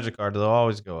 sell a magic card. They'll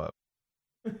always go up.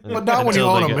 But not when you Until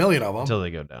own they a million of them. Until they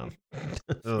go down.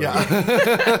 Yeah.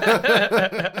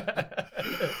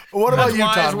 What about That's you,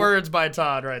 wise Todd? words by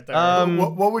Todd right there.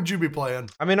 What would you be playing?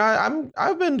 I mean,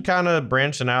 I've been kind of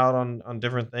branching out on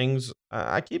different things.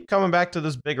 I keep coming back to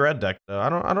this big red deck though. I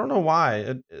don't know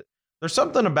why. There's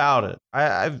something about it.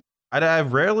 I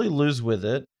rarely lose with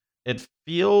it. It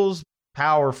feels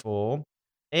powerful,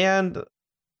 and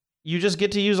you just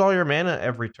get to use all your mana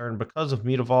every turn because of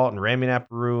Mutavault and Raminap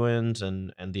Ruins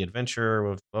and the adventure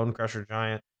with Bone Crusher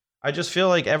Giant. I just feel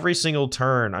like every single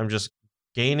turn I'm just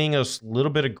gaining a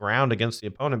little bit of ground against the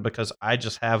opponent because I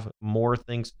just have more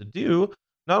things to do.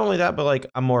 Not only that, but like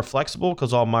I'm more flexible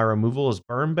because all my removal is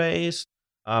burn based.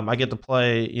 I get to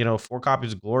play, 4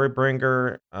 copies of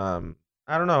Glorybringer.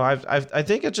 I don't know. I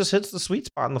think it just hits the sweet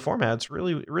spot in the format. It's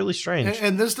really, really strange.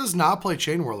 And this does not play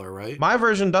Chain Whirler, right? My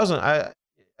version doesn't.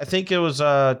 I think it was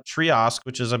Triosk,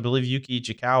 which is I believe Yuki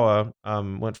Ichikawa,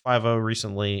 went 5-0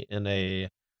 recently in a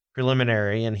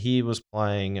preliminary, and he was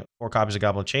playing 4 copies of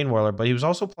Goblin Chain Whirler, but he was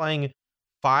also playing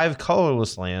 5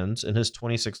 colorless lands in his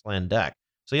 26 land deck.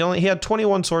 So he had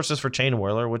 21 sources for Chain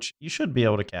Whirler, which you should be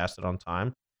able to cast it on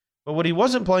time. But what he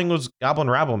wasn't playing was Goblin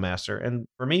Rabblemaster, and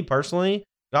for me personally,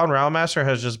 Goblin Rabblemaster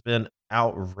has just been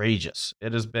outrageous.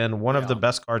 It has been one of the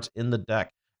best cards in the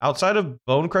deck. Outside of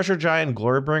Bone Crusher Giant and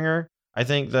Glorybringer, I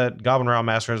think that Goblin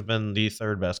Rabblemaster has been the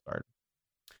 3rd best card.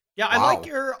 Yeah, Wow.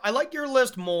 I like your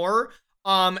list more.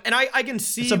 And I can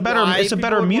see It's a better why people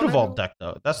would wanna Mutavault do- deck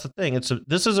though. That's the thing.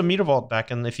 This is a Mutavault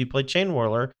deck, and if you play Chain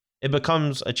Whirler, it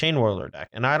becomes a Chain Whirler deck.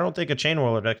 And I don't think a Chain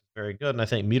Whirler deck is very good, and I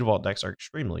think Mutavault decks are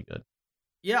extremely good.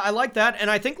 Yeah, I like that. And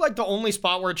I think like the only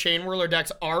spot where Chain Whirler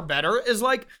decks are better is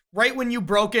like right when you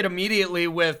broke it immediately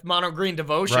with Mono Green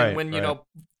Devotion, Right, when, right.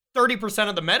 30%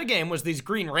 of the metagame was these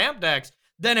green ramp decks.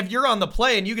 Then if you're on the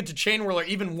play and you get to Chain Whirler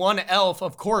even one elf,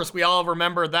 of course, we all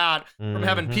remember that from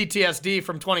having Mhm. PTSD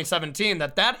from 2017,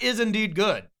 that is indeed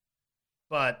good.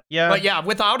 But Yeah. yeah,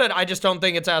 without it, I just don't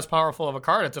think it's as powerful of a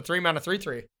card. It's a 3-mana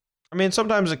 3/3. I mean,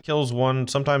 sometimes it kills one,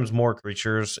 sometimes more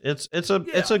creatures. It's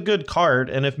a good card,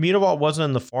 and if Mutavault wasn't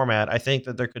in the format, I think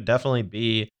that there could definitely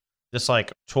be this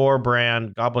like Tor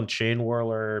brand Goblin Chain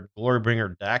Whirler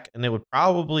Glorybringer deck, and it would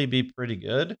probably be pretty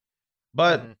good.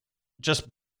 But Mhm. just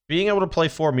being able to play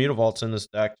 4 Mutavaults in this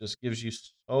deck just gives you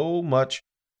so much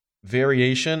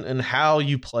variation in how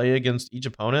you play against each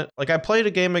opponent. Like I played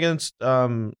a game against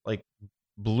like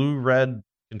blue red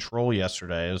control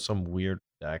yesterday. It was some weird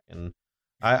deck, and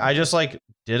I just like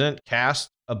didn't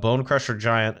cast a Bone Crusher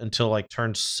Giant until like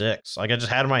turn 6. Like I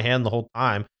just had it in my hand the whole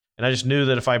time, and I just knew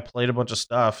that if I played a bunch of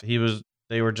stuff,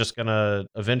 they were just gonna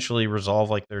eventually resolve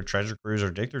like their Treasure Cruise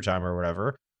or Dig Through Time or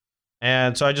whatever.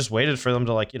 And so I just waited for them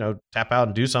to like, tap out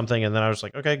and do something, and then I was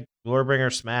like, okay,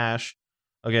 Glorybringer smash.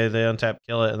 Okay, they untap,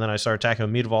 kill it, and then I start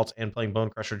attacking with Mutavaults and playing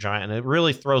Bone Crusher Giant, and it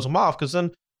really throws them off because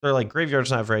then they're like, graveyard's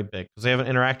not very big because they haven't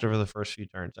interacted over the first few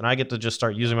turns, and I get to just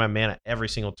start using my mana every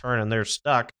single turn, and they're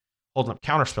stuck holding up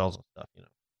counter spells and stuff.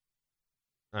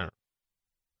 I don't know.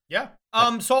 Yeah.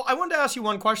 So I wanted to ask you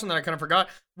one question that I kind of forgot.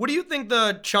 What do you think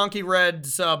the Chonky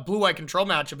Reds blue-white control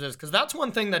matchup is? Because that's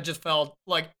one thing that just felt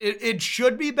like it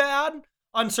should be bad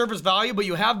on surface value, but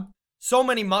you have so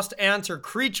many must-answer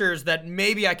creatures that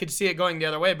maybe I could see it going the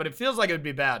other way, but it feels like it would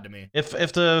be bad to me. If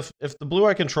the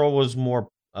blue-eye control was more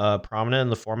prominent in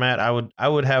the format, I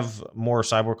would have more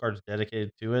sideboard cards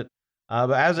dedicated to it.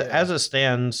 But as it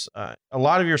stands, a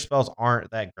lot of your spells aren't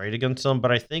that great against them.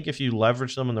 But I think if you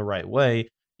leverage them in the right way,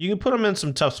 you can put them in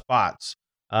some tough spots.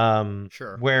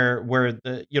 Sure. Where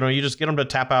you just get them to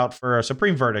tap out for a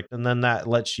Supreme Verdict, and then that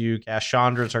lets you cast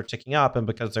Chandra and start ticking up. And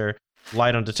because they're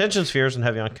light on detention spheres and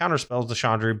heavy on counter spells, the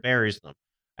Chandra buries them.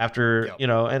 After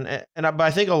but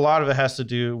I think a lot of it has to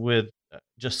do with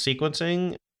just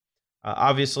sequencing.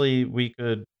 Obviously, we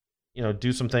could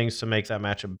do some things to make that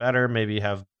matchup better. Maybe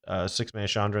have 6-mana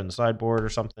Chandra in the sideboard or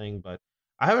something, but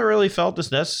I haven't really felt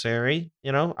this necessary.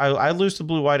 I lose to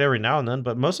blue-white every now and then,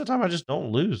 but most of the time I just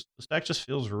don't lose. This deck just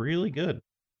feels really good.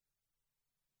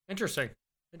 Interesting.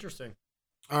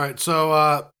 All right,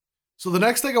 so the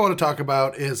next thing I want to talk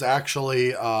about is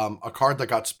actually a card that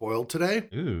got spoiled today.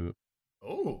 Ooh.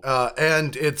 Oh.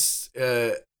 And it's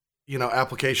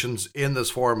applications in this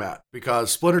format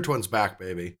because Splinter Twin's back,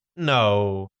 baby.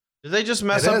 No. Did they just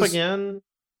mess It up is. again?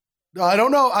 I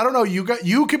don't know. You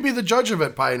can be the judge of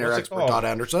it, Pioneer What's it expert called? Todd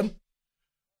Anderson.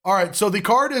 All right, so the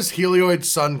card is Helioid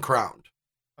Sun Crowned.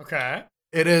 Okay.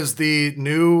 It is the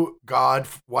new god,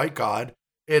 white god.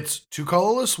 It's 2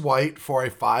 colorless white for a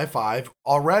 5/5.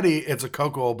 Already, it's a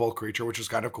cocoable creature, which is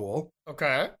kind of cool.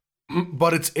 Okay.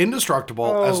 But it's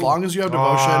indestructible as Oh, long as you have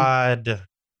devotion. God.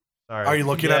 Sorry. Are you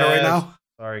looking at it right Yes. now?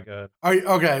 Sorry, good. Are you,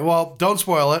 okay, well, don't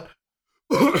spoil it.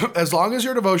 As long as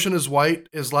your devotion is white,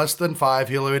 is less than 5,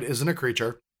 Helioid isn't a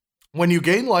creature. When you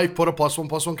gain life, put a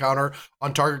 +1/+1 counter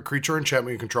on target creature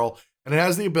enchantment you control, and it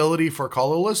has the ability for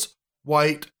colorless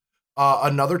white.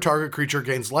 Another target creature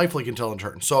gains lifelink until in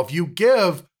turn. So if you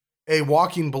give a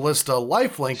Walking Ballista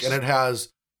lifelink and it has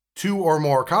 2 or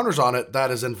more counters on it,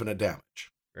 that is infinite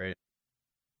damage. Great.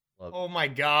 Love it. Oh my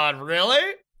God,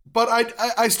 really? But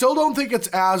I still don't think it's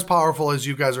as powerful as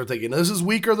you guys are thinking. This is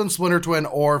weaker than Splinter Twin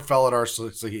or Felidar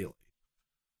Saheeli.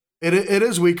 It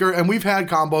is weaker, and we've had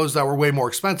combos that were way more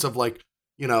expensive, like,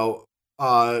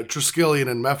 Triskelion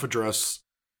and Mephidrus.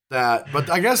 But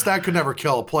I guess that could never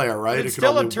kill a player, right? It's It could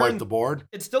still a only turn- wipe the board.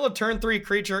 It's still a turn 3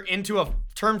 creature into a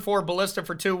turn 4 ballista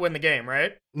for 2 win the game,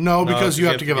 right? No, No, because you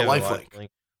have to give it lifelink.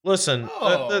 Listen,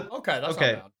 Okay, that's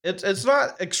okay, not bad. it's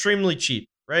not extremely cheap,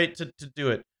 right, to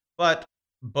do it, but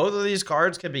both of these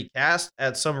cards can be cast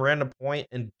at some random point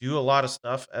and do a lot of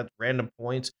stuff at random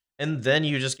points, and then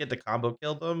you just get to combo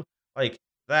kill them like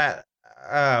that.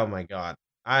 Oh my God,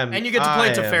 And you get to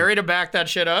play Teferi to back that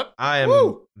shit up. I am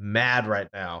Woo! mad right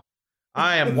now.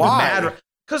 I am Why? mad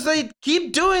because they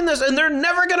keep doing this, and they're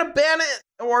never gonna ban it,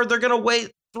 or they're gonna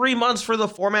wait 3 months for the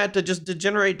format to just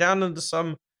degenerate down into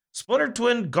some Splinter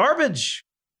Twin garbage.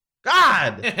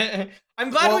 God. I'm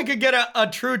glad we could get a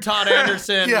true Todd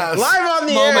Anderson. Yes. Live on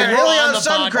the Moment air, on Helion the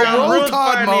Sun podcast. Crown, Roll Ruined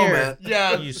Tide Pioneer. moment.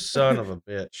 Yeah. You son of a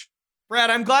bitch. Brad,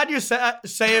 I'm glad you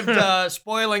saved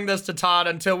spoiling this to Todd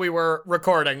until we were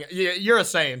recording. You're a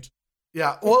saint.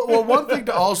 Yeah. Well, one thing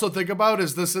to also think about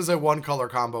is this is a 1-color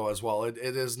combo as well. It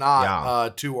is not Yeah. a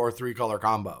 2 or 3 color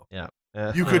combo. Yeah.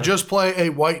 You could just play a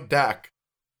white deck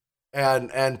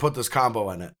and put this combo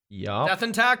in it. Yup. Death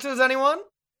and taxes, anyone?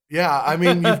 Yeah, I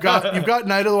mean you've got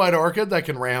Knight of the White Orchid that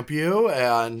can ramp you,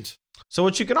 and So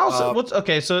what you can also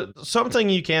so something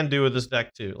you can do with this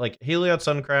deck too, like Heliod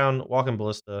Sun Crown, Walking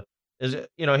Ballista, is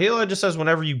Heliod just says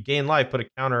whenever you gain life, put a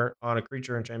counter on a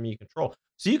creature enchantment you control.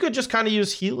 So you could just kind of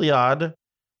use Heliod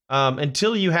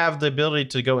until you have the ability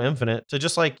to go infinite to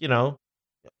just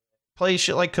play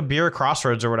shit like Kabir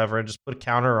Crossroads or whatever and just put a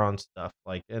counter on stuff.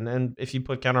 Like and then if you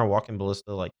put counter on Walking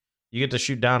Ballista, like you get to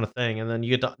shoot down a thing, and then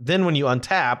then when you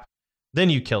untap, then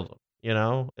you kill them.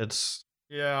 It's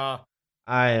Yeah.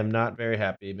 I am not very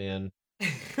happy, man.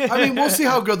 I mean we'll see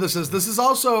how good this is. This is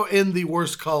also in the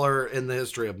worst color in the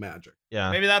history of Magic.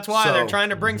 Yeah. Maybe that's why they're So- trying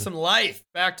to bring some life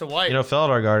back to white.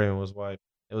 Felidar Guardian was white.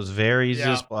 It was very easy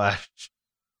Yeah. to splash.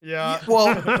 Yeah.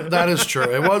 Well, that is true.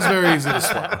 It was very easy to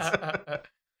splash.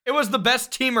 It was the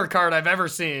best teamer card I've ever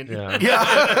seen. Yeah.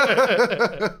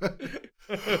 Yeah.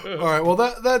 All right. Well,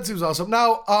 that seems awesome.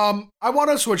 Now, I want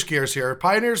to switch gears here.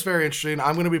 Pioneer's very interesting.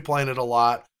 I'm going to be playing it a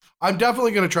lot. I'm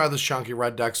definitely going to try this chunky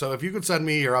red deck. So if you could send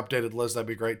me your updated list, that'd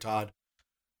be great, Todd.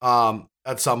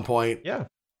 At some point. Yeah.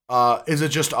 Is it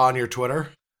just on your Twitter?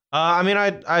 I mean,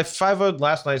 I 5-0'd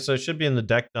last night, so it should be in the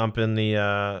deck dump in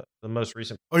the most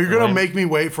recent. Oh, you're going to prelims. make me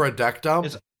wait for a deck dump?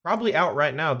 It's probably out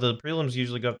right now. The prelims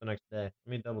usually go up the next day. Let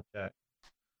me double check.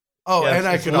 Oh, Yeah, and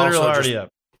I it's could literally also already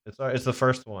just, up. It's the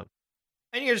first one.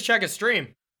 And you can just check his stream.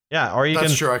 Yeah, or you that's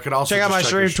can true. I could also check out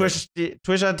just my your stream,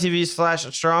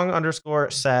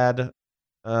 twitch.tv/strong_sad.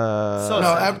 So No,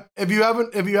 sad. if you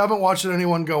haven't watched it,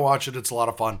 anyone go watch it. It's a lot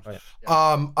of fun. Oh, yeah.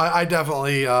 I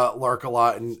definitely lurk a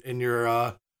lot in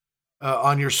your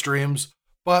on your streams,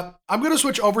 but I'm gonna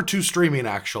switch over to streaming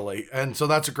actually, and so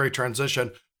that's a great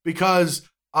transition because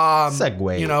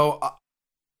Segue.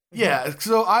 Yeah.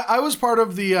 So I was part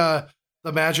of the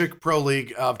Magic Pro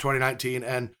League of 2019,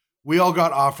 and we all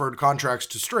got offered contracts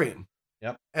to stream.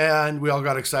 Yep. And we all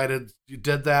got excited. You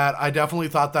did that. I definitely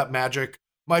thought that Magic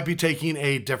might be taking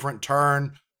a different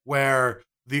turn where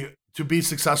to be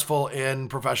successful in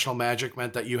professional Magic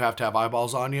meant that you have to have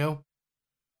eyeballs on you.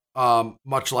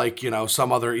 Much like,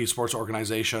 some other esports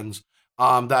organizations.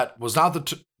 That was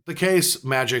not the case.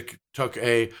 Magic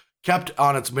kept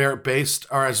on its merit-based,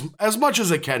 or as much as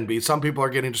it can be. Some people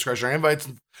are getting discretionary invites,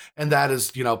 and that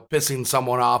is, pissing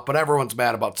someone off, but everyone's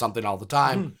mad about something all the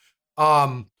time.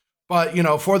 But,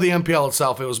 for the MPL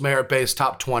itself, it was merit-based,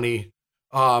 top 20,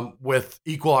 with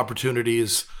equal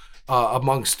opportunities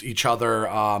amongst each other,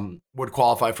 would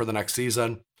qualify for the next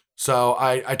season. So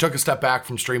I took a step back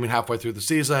from streaming halfway through the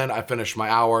season. I finished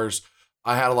my hours.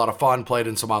 I had a lot of fun, played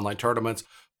in some online tournaments,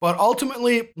 but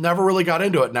ultimately never really got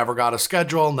into it. Never got a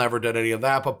schedule, never did any of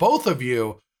that. But both of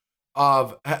you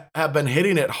have been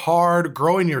hitting it hard,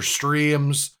 growing your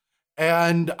streams,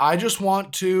 and I just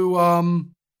want to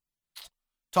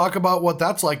talk about what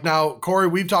that's like. Now, Corey,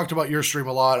 we've talked about your stream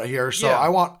a lot here, so Yeah. I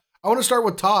want to start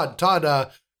with Todd.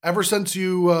 Todd, ever since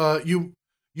you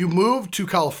moved to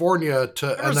California to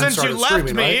Ever and then since started you left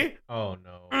streaming, me. right? Oh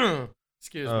no.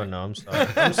 Excuse Oh me. no, I'm sorry.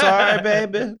 I'm sorry,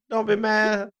 baby. Don't be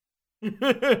mad.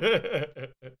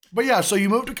 But yeah, so you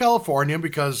moved to California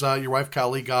because your wife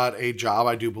Kelly got a job.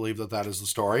 I do believe that is the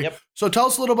story. Yep. So tell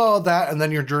us a little about that, and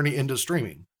then your journey into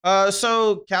streaming.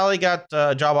 So Callie got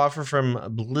a job offer from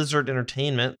Blizzard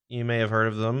Entertainment. You may have heard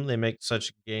of them. They make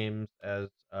such games as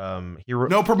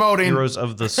No promoting. Heroes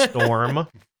of the Storm.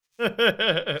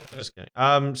 Just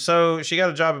kidding. So she got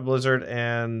a job at Blizzard,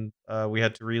 and we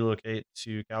had to relocate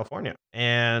to California.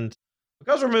 And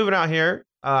because we're moving out here,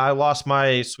 I lost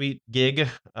my sweet gig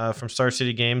from Star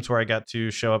City Games, where I got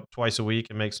to show up twice a week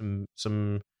and make some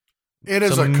It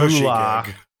is a some cushy moolah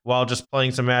gig. while just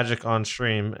playing some Magic on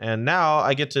stream. And now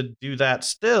I get to do that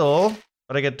still,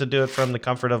 but I get to do it from the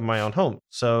comfort of my own home.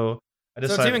 So I So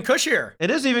decided it's even cushier.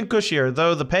 it is even cushier,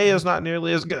 though the pay is not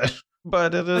nearly as good.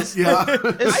 But it is. Yeah. It's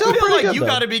I still feel pretty like good, you though.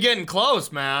 got to be getting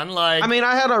close, man. Like, I mean,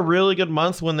 I had a really good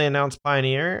month when they announced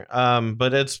Pioneer,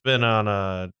 but it's been on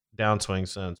a downswing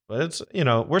since. But it's,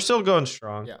 we're still going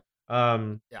strong. Yeah.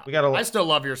 We got I still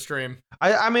love your stream.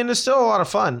 I mean, it's still a lot of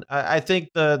fun. I think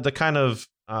the kind of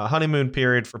honeymoon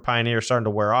period for Pioneer is starting to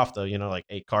wear off, though. Like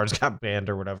 8 cards got banned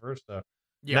or whatever. So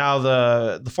Yeah. now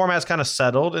the format's kind of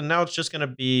settled, and now it's just going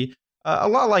to be a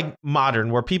lot like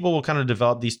Modern, where people will kind of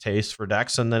develop these tastes for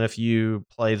decks, and then if you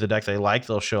play the deck they like,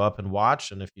 they'll show up and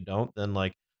watch, and if you don't, then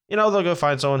they'll go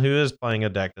find someone who is playing a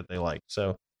deck that they like.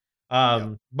 So,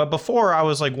 but before I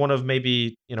was like one of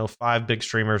maybe 5 big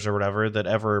streamers or whatever that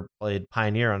ever played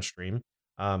Pioneer on stream.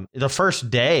 The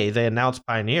first day they announced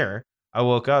Pioneer, I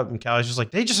woke up and Callie's just like,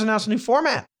 they just announced a new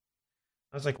format.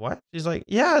 I was like, what? She's like,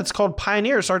 yeah, it's called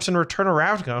Pioneer. It starts in Return of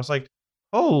Ravnica. I was like,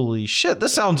 holy shit,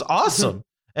 this sounds awesome.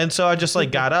 And so I just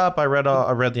got up, I read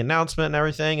the announcement and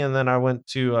everything, and then I went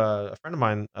to a friend of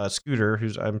mine, Scooter,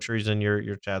 who's I'm sure he's in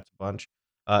your chats a bunch,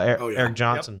 Eric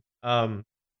Johnson. Yep.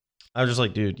 I was just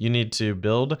like, dude, you need to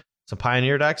build some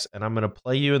Pioneer decks, and I'm gonna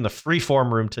play you in the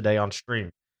freeform room today on stream.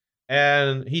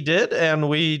 And he did, and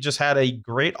we just had a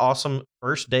great, awesome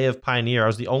first day of Pioneer. I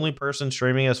was the only person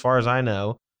streaming, as far as I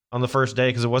know, on the first day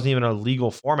because it wasn't even a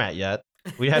legal format yet.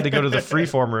 We had to go to the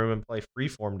freeform room and play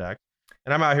freeform decks.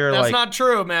 And I'm out here That's not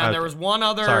true, man. There was one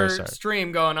other sorry.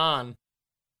 stream going on.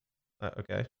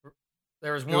 Okay.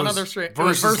 There was one other stream.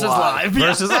 Versus Live.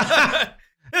 Versus Live.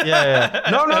 Yeah.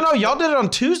 No. Y'all did it on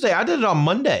Tuesday. I did it on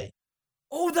Monday.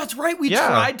 Oh, that's right. We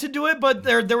tried to do it, but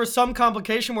there was some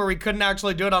complication where we couldn't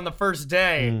actually do it on the first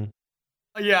day.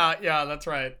 Yeah, that's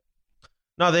right.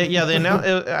 No, they announced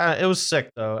it was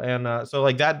sick though, and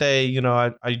so that day,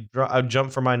 I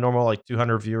jumped from my normal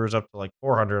 200 viewers up to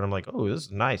 400, and I'm like, oh, this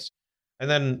is nice. And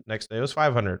then next day it was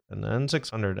 500, and then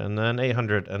 600, and then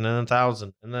 800, and then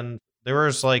 1,000, and then there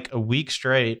was a week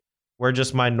straight where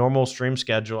just my normal stream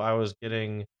schedule, I was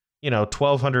getting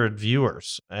 1,200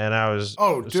 viewers, and I was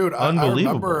dude,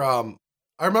 unbelievable.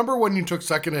 I remember when you took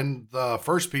second in the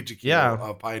first PTQ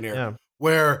of Pioneer,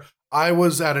 where I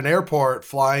was at an airport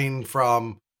flying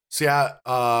from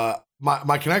Seattle.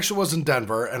 My connection was in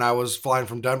Denver, and I was flying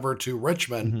from Denver to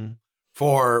Richmond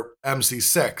for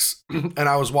MC6, and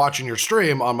I was watching your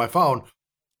stream on my phone,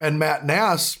 and Matt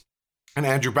Nass and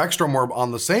Andrew Beckstrom were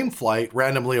on the same flight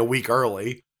randomly a week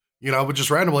early, but just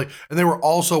randomly, and they were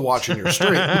also watching your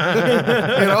stream. You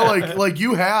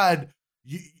had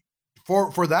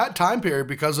for that time period,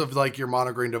 because of your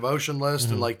Monogreen Devotion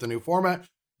list and the new format,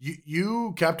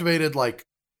 you captivated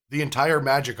the entire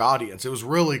Magic audience. It was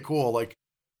really cool.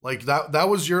 That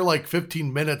was your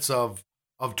 15 minutes of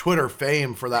Twitter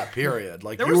fame for that period.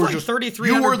 There was 3,300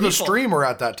 you were the people. streamer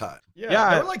at that time.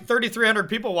 Yeah, there were 3,300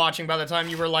 people watching by the time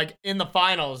you were in the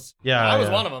finals. Yeah, I was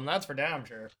one of them. That's for damn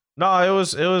sure. No, it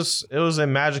was a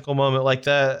magical moment like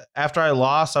that. After I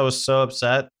lost, I was so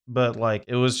upset, but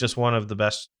it was just one of the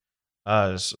best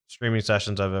streaming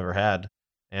sessions I've ever had.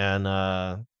 And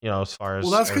as far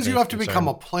as that's because you have to become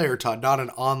a player, Todd, not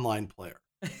an online player.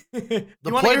 The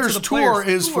wanna Players get to the Tour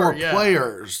Players is Tour, for yeah.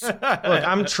 players. Look,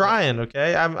 I'm trying,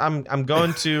 okay? I'm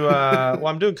going to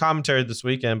I'm doing commentary this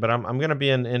weekend, but I'm going to be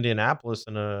in Indianapolis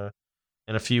in a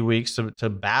few weeks to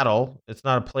battle. It's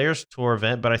not a Players Tour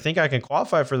event, but I think I can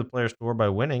qualify for the Players Tour by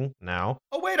winning now.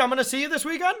 Oh wait, I'm gonna see you this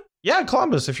weekend. Yeah,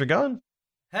 Columbus, if you're going.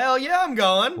 Hell yeah, I'm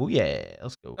going. Oh yeah,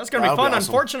 let's go. That's gonna be That'll be fun. awesome.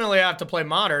 Unfortunately, I have to play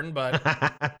modern, but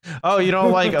Oh, you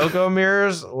don't like Oko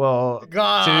mirrors? Well,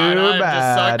 God, too I just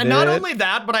bad. suck. And not dude. only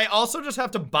that, but I also just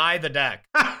have to buy the deck.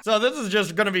 So this is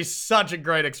just gonna be such a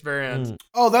great experience. Mm.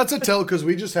 Oh, that's a tilt because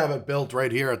we just have it built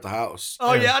right here at the house.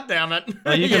 Oh Yeah. yeah, damn it.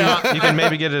 Well, you can yeah, you can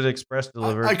maybe get it express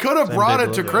delivered. I could have Same brought day it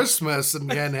to delivery. Christmas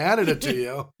and handed it to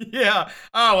you. yeah.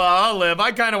 Oh well, I'll live.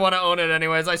 I kind of want to own it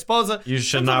anyways. I suppose You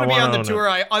should since not I'm gonna be on want the to own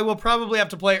tour, I will probably have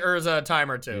to play Urza a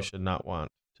time or it. two. You should not want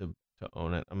to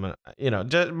own it. I'm gonna,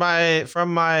 just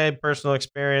from my personal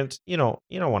experience, you don't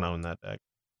want to own that deck.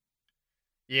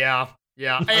 Yeah,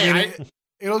 yeah. I Hey, mean,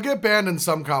 it'll get banned in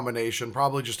some combination,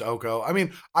 probably just Oko. I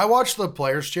mean, I watched the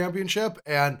Players Championship,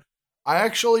 and I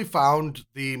actually found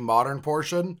the modern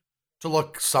portion to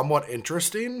look somewhat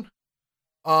interesting.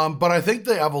 But I think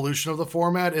the evolution of the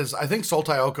format is, I think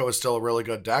Sultai Oko is still a really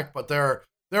good deck, but there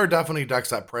are definitely decks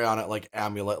that prey on it, like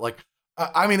Amulet. Like,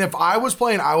 I mean, if I was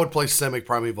playing, I would play Simic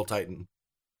Primeval Titan.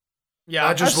 yeah.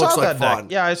 That just I looks saw like that deck. fun.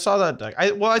 Yeah, I saw that deck.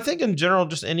 I think in general,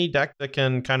 just any deck that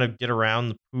can kind of get around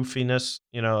the poofiness,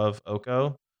 of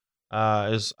Oko,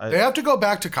 They have to go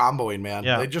back to comboing, man.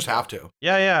 Yeah. They just have to.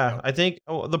 yeah. I think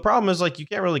the problem is like you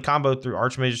can't really combo through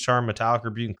Archmage's Charm, Metallic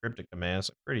Rebuke, and Cryptic Command. It's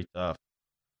like pretty tough.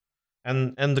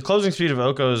 And the closing speed of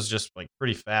Oko is just like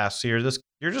pretty fast. So you're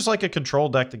just like a control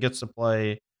deck that gets to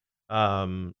play,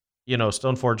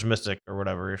 Stoneforge Mystic or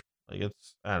whatever. Like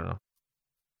I don't know.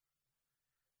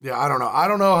 Yeah, I don't know. I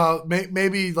don't know how.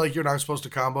 Maybe like you're not supposed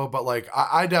to combo, but like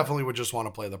I definitely would just want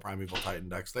to play the Primeval Titan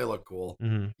decks. They look cool.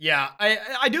 Mm-hmm. Yeah,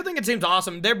 I do think it seems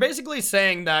awesome. They're basically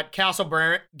saying that Castle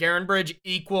Garenbridge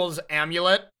equals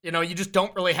Amulet. You know, you just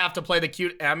don't really have to play the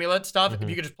cute Amulet stuff. Mhm. If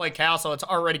you could just play Castle, it's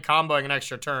already comboing an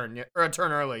extra turn or a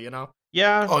turn early. You know.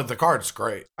 Yeah, Oh, the card's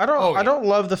great. I don't. Oh, I yeah. don't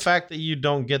love the fact that you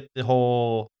don't get the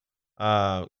whole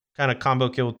kind of combo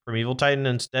kill with Primeval Titan.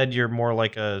 Instead, you're more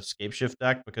like a Scape Shift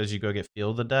deck because you go get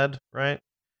Feel the Dead, right?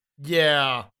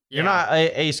 Yeah. You're not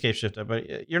a Scape Shift deck,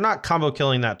 but you're not combo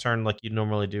killing that turn like you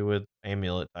normally do with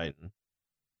Amulet Titan.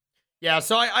 Yeah,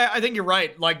 so I think you're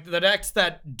right. Like the decks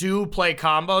that do play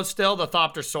combos still, the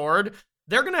Thopter Sword,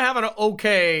 they're gonna have an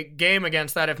okay game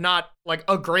against that, if not like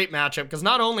a great matchup. Because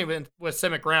not only with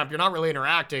Simic Ramp, you're not really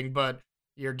interacting, but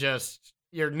you're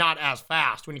not as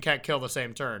fast when you can't kill the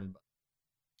same turn.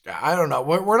 Yeah, I don't know.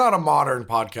 We're not a modern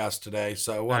podcast today,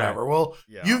 so whatever. Well,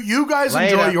 Yeah. you guys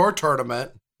Later. enjoy your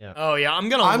tournament. Oh yeah, I'm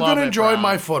gonna. I'm love gonna it, enjoy Brad.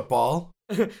 my football.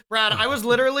 Brad, I was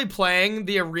literally playing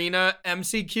the Arena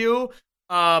MCQ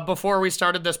before we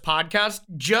started this podcast,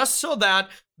 just so that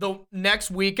the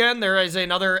next weekend there is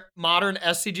another modern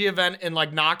SCG event in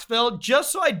like Knoxville,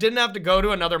 just so I didn't have to go to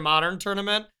another modern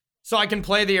tournament, so I can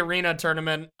play the Arena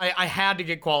tournament. I had to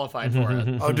get qualified for it.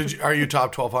 Oh, are you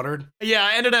top 1200? Yeah,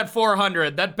 I ended at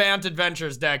 400. That Bant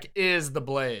Adventures deck is the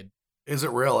blade. Is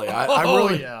it really? I Oh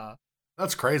really. yeah.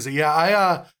 That's crazy.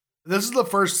 Yeah, this is the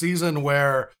first season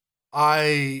where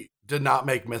I did not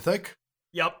make Mythic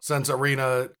Yep. since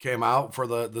Arena came out for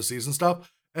the season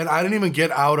stuff, and I didn't even get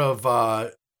out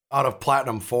of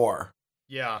Platinum 4.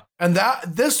 Yeah. And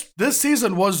that this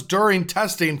season was during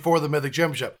testing for the Mythic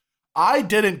Championship. I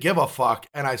didn't give a fuck,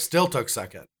 and I still took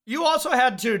second. You also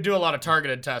had to do a lot of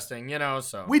targeted testing,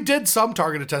 so. We did some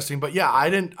targeted testing, but yeah, I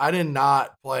did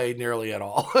not play nearly at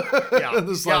all Yeah,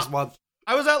 this yeah. last month.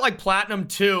 I was at like Platinum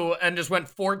 2 and just went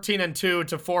 14-2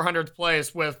 to 400th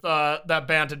place with that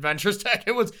Bant Adventures deck.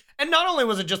 And not only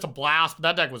was it just a blast, but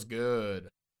that deck was good.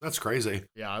 That's crazy.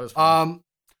 Yeah, it was fun.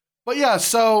 But yeah,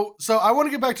 so I want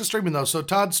to get back to streaming though. So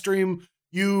Todd's stream,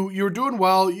 you're doing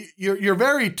well. You're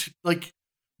very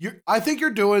I think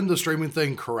you're doing the streaming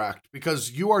thing correct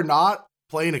because you are not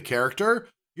playing a character.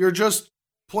 You're just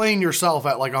playing yourself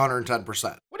at like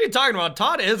 110%. What are you talking about?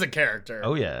 Todd is a character.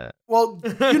 Oh yeah, Well,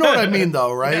 you know what I mean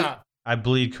though, right? Yeah, I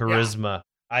bleed charisma.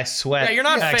 I sweat. yeah, you're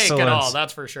not fake at excellence. all,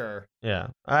 that's for sure. Yeah,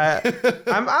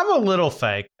 I'm a little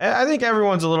fake. I think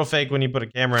everyone's a little fake when you put a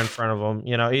camera in front of them.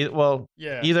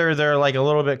 Yeah. Either they're like a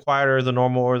little bit quieter than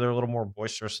normal, or they're a little more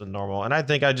boisterous than normal. And I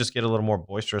think I just get a little more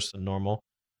boisterous than normal.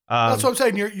 That's what I'm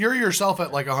saying. You're yourself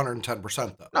at like 110%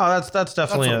 though. No, that's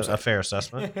definitely That's what I'm a fair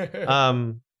assessment.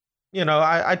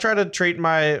 I try to treat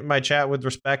my chat with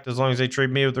respect as long as they treat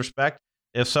me with respect.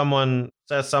 If someone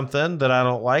says something that I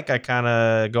don't like, I kind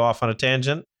of go off on a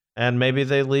tangent, and maybe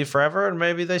they leave forever, and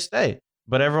maybe they stay.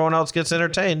 But everyone else gets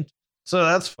entertained, so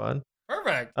that's fun.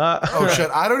 Perfect. Oh shit!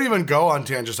 I don't even go on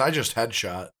tangents. I just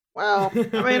headshot. Well, I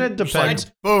mean, it Just depends.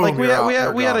 like, boom. Like we you're out, had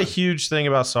you're we had a gone. huge thing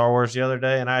about Star Wars the other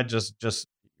day, and I just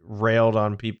railed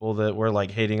on people that were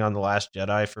like hating on The Last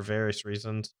Jedi for various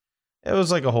reasons. It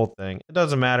was like a whole thing. It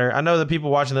doesn't matter. I know that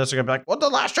people watching this are gonna be like, "Well, the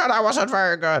last Jedi wasn't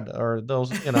very good," or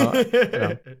those,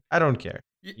 I don't care.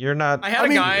 You're not. I had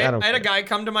a care. guy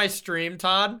come to my stream,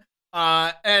 Todd,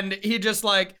 and he just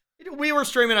like, we were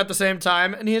streaming at the same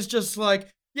time, and he's just like,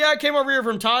 yeah, I came over here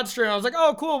from Todd's stream. I was like,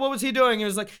 oh, cool. What was he doing? He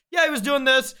was like, yeah, he was doing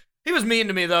this. He was mean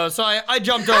to me though, so I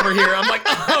jumped over here. I'm like,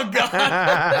 oh god.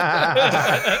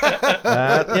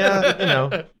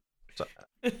 Yeah. So,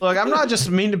 look, I'm not just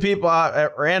mean to people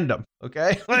at random,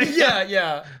 okay?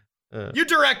 Yeah. You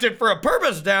direct it for a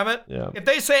purpose, damn it. Yeah. If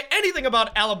they say anything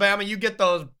about Alabama, you get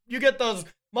those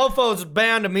mofos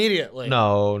banned immediately.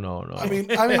 No. I mean,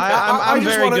 I'm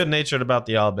very good natured about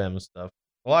the Alabama stuff.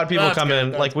 A lot of people come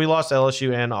in, like we lost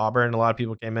LSU and Auburn. A lot of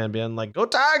people came in being like, "Go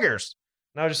Tigers!"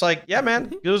 And I was just like, "Yeah,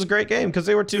 man, it was a great game because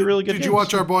they were two really good." Did you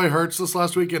watch our boy Hurts this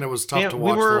last weekend? It was tough to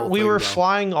watch. We were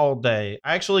flying all day.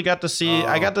 I actually got to see.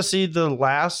 I got to see the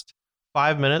last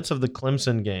 5 minutes of the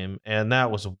Clemson game, and that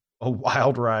was a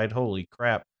wild ride. Holy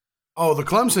crap! Oh, the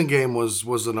Clemson game was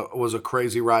a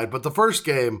crazy ride, but the first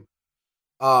game,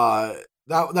 that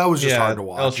was just hard to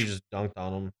watch. LSU just dunked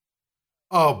on them.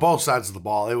 Oh, both sides of the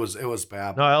ball. It was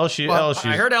bad. No, LSU.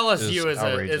 I heard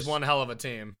LSU is one hell of a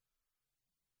team.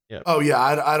 Yeah. Oh yeah,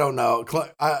 I don't know.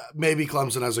 Maybe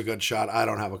Clemson has a good shot. I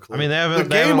don't have a clue. I mean, they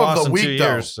haven't lost in 2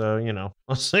 years, so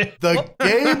we'll see. The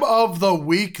game of the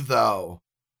week though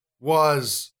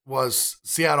was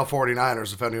Seattle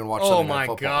 49ers. If anyone watched, oh my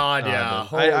god, yeah.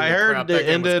 I heard it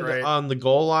ended on the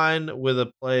goal line with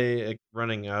a play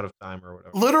running out of time or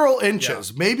whatever. Literal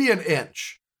inches, maybe an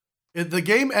inch. The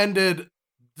game ended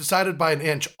decided by an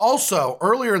inch. Also,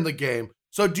 earlier in the game.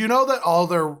 So, do you know that all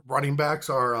their running backs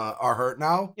are hurt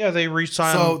now? Yeah, they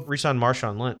re-signed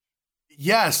Marshawn Lynch.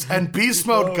 Yes, and Beast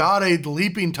Mode got a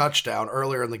leaping touchdown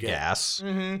earlier in the game. Yes,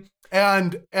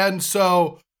 and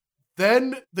so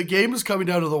then the game is coming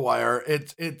down to the wire.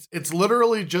 It's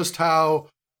literally just how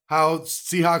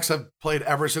Seahawks have played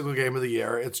every single game of the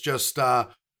year. It's just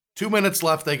 2 minutes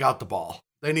left. They got the ball.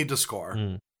 They need to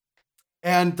score.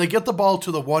 And they get the ball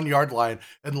to the 1 yard line,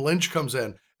 and Lynch comes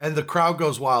in, and the crowd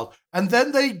goes wild. And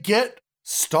then they get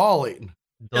stalling.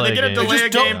 Yeah, they get a delay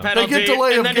of game penalty. They get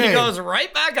delay and of then game. he goes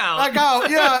right back out.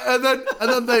 Yeah. And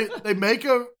then they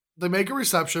make a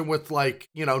reception with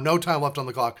no time left on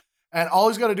the clock. And all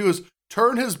he's got to do is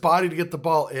turn his body to get the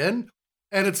ball in.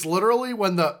 And it's literally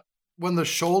when the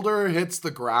shoulder hits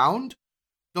the ground,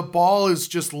 the ball is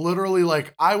just literally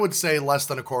I would say less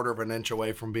than a quarter of an inch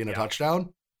away from being a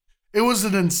touchdown. It was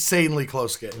an insanely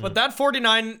close game. But that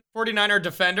 49er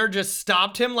defender just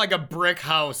stopped him like a brick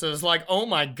house. It was like, oh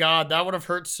my God, that would have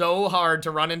hurt so hard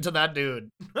to run into that dude.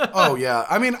 Oh, yeah.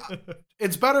 I mean,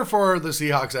 it's better for the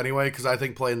Seahawks anyway, because I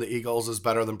think playing the Eagles is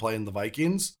better than playing the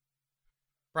Vikings.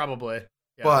 Probably.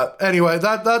 Yeah. But anyway,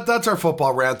 that's our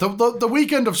football rant. The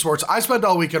weekend of sports. I spent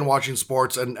all weekend watching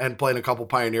sports and playing a couple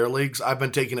Pioneer Leagues. I've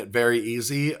been taking it very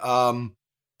easy.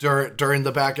 During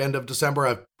the back end of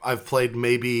December, I've played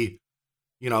maybe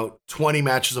 20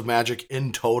 matches of Magic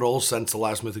in total since the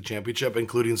last Mythic Championship,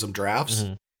 including some drafts,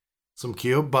 some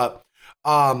cube. But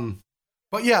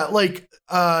yeah,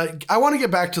 I want to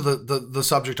get back to the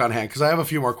subject on hand because I have a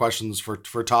few more questions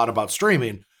for Todd about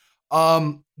streaming.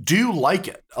 Do you like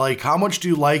it? How much do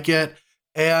you like it?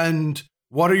 And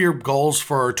what are your goals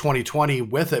for 2020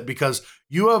 with it? Because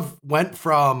you have went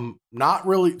from not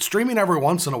really streaming every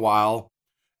once in a while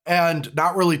and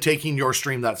not really taking your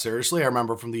stream that seriously. I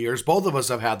remember from the years, both of us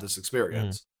have had this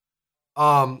experience.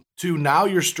 To now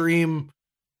your stream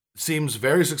seems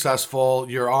very successful.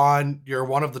 You're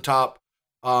one of the top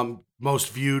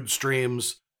most viewed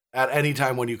streams at any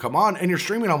time when you come on, and you're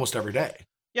streaming almost every day.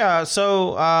 Yeah,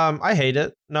 so I hate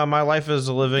it. No, my life is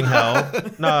a living hell.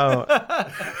 No,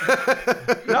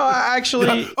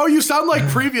 actually. Oh, you sound like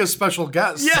previous special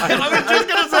guests. Yeah, I was just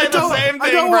gonna say the same thing.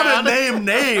 I don't want to name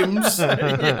names.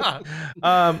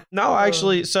 No,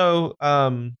 actually. So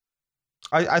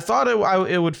I thought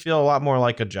it would feel a lot more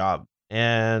like a job,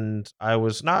 and I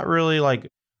was not really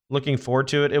looking forward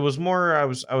to it. It was more I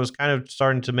was kind of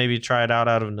starting to maybe try it out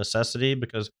of necessity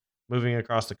because moving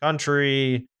across the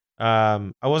country.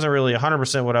 I wasn't really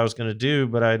 100% what I was going to do,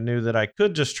 but I knew that I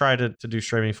could just try to do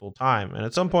streaming full time. And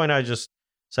at some point I just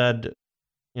said,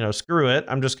 screw it.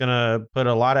 I'm just going to put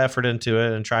a lot of effort into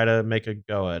it and try to make a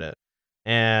go at it.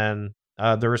 And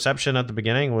the reception at the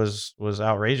beginning was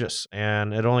outrageous,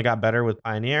 and it only got better with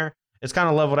Pioneer. It's kind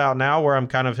of leveled out now where I'm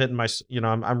kind of hitting my,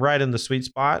 I'm right in the sweet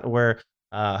spot where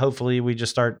hopefully we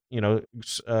just start,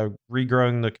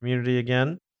 regrowing the community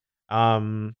again.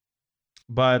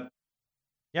 But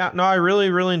yeah, no, I really,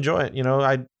 really enjoy it.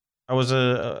 I was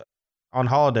on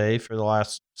holiday for the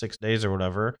last 6 days or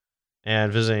whatever,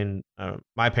 and visiting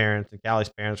my parents and Callie's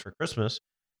parents for Christmas,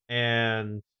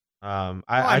 and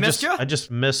I missed you? I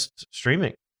just missed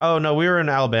streaming. Oh no, we were in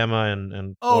Alabama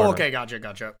and Oh, Florida. okay,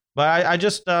 gotcha. But I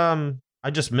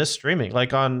just missed streaming.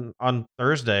 Like on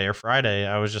Thursday or Friday,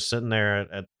 I was just sitting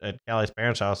there at Callie's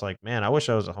parents' house, like, man, I wish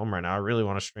I was at home right now. I really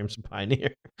want to stream some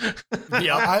Pioneer.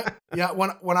 Yeah.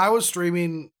 When I was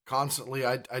streaming constantly,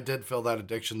 I did feel that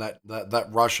addiction, that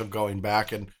rush of going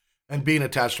back and being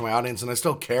attached to my audience, and I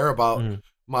still care about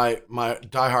my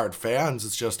diehard fans.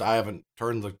 It's just I haven't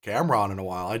turned the camera on in a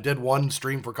while. I did one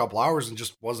stream for a couple hours and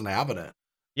just wasn't having it.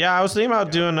 Yeah, I was thinking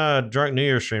about doing a drunk New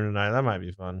Year's stream tonight. That might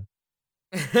be fun.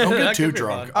 Don't get too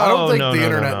drunk. I don't think the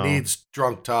internet needs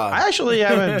drunk Todd. I actually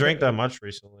haven't drank that much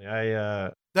recently.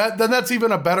 That's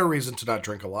even a better reason to not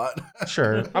drink a lot.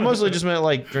 Sure. I mostly just meant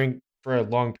like drink for a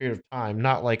long period of time,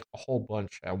 not like a whole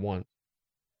bunch at once.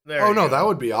 That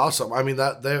would be awesome. I mean,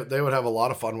 that they would have a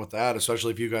lot of fun with that,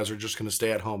 especially if you guys are just going to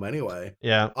stay at home anyway.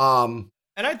 Yeah.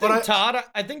 And I think, Todd,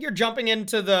 I think you're jumping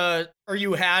into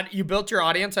you built your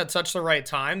audience at such the right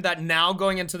time that now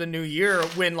going into the new year,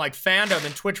 when like fandom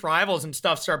and Twitch rivals and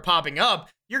stuff start popping up,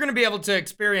 you're going to be able to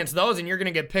experience those and you're going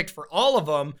to get picked for all of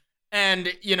them.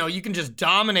 And, you can just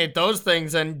dominate those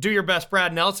things and do your best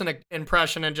Brad Nelson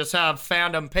impression and just have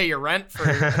fandom pay your rent for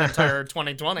the entire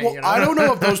 2020. Well, I don't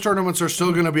know if those tournaments are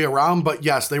still going to be around, but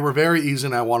yes, they were very easy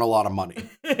and I won a lot of money.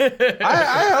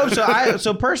 I hope so.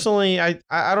 So personally,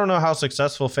 I don't know how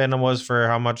successful fandom was for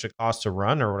how much it cost to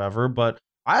run or whatever, but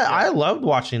I loved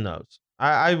watching those.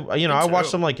 I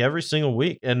watched them like every single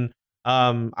week, and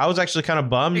I was actually kind of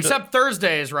bummed. Except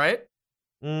Thursdays, right?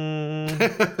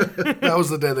 That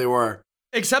was the day they were.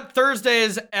 Except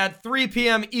Thursdays at 3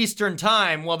 p.m. Eastern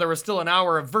time, while there was still an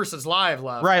hour of Versus Live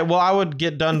left. Right. Well, I would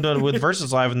get done with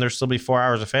Versus Live, and there'd still be 4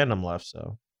 hours of fandom left.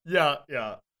 So yeah.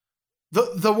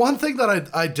 The one thing that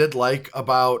I did like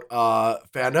about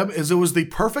fandom is it was the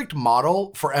perfect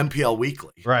model for MPL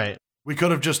Weekly. Right. We could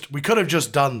have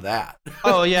just done that.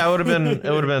 Oh yeah, it would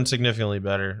have been significantly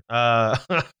better.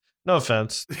 No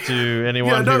offense to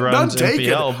anyone who runs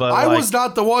MPL, but I was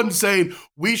not the one saying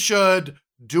we should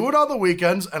do it on the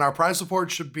weekends and our prize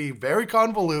support should be very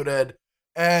convoluted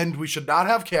and we should not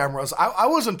have cameras. I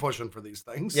wasn't pushing for these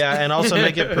things. Yeah, and also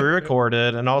make it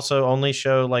pre-recorded and also only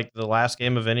show like the last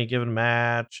game of any given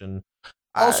match. And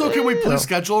also, can we please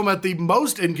schedule them at the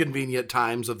most inconvenient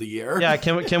times of the year? Yeah,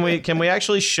 can we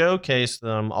actually showcase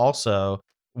them also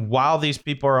while these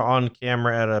people are on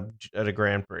camera at a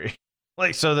Grand Prix?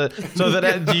 Like so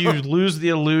that you lose the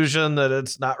illusion that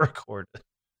it's not recorded.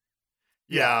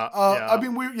 Yeah. I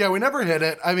mean, we never hit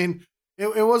it. I mean,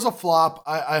 it was a flop.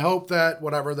 I hope that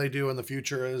whatever they do in the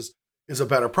future is a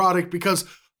better product, because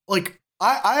like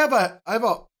I have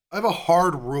a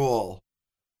hard rule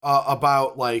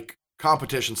about like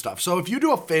competition stuff. So if you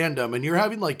do a fandom and you're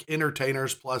having like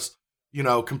entertainers plus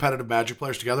competitive Magic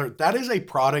players together, that is a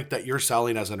product that you're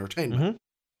selling as entertainment,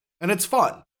 and it's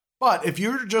fun. But if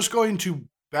you're just going to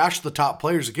bash the top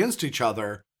players against each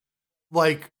other,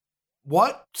 like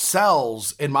what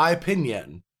sells, in my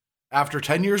opinion, after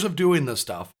 10 years of doing this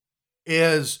stuff,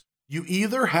 is you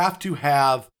either have to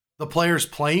have the players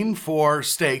playing for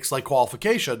stakes like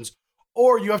qualifications,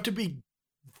 or you have to be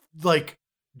like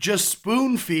just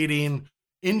spoon feeding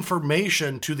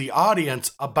information to the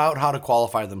audience about how to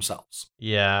qualify themselves.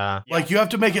 Yeah. Like you have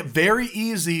to make it very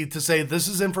easy to say, this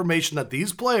is information that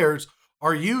these players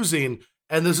are using,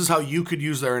 and this is how you could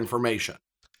use their information.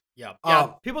 Yeah.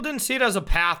 People didn't see it as a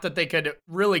path that they could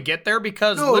really get there,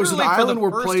 because literally for the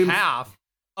first half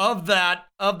of the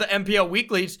MPL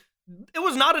weeklies, it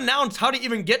was not announced how to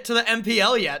even get to the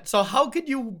MPL yet. So how could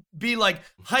you be like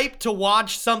hyped to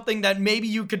watch something that maybe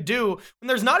you could do when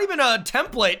there's not even a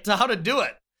template to how to do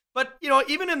it? But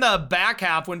even in the back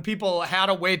half, when people had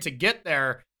a way to get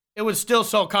there, it was still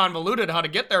so convoluted how to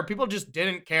get there. People just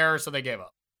didn't care, so they gave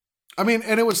up. I mean,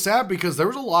 and it was sad because there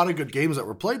was a lot of good games that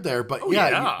were played there, but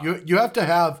you have to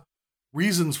have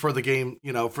reasons for the game,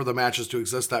 for the matches to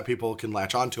exist that people can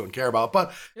latch onto and care about.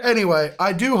 But anyway,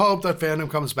 I do hope that fandom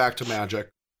comes back to Magic.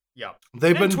 Yeah.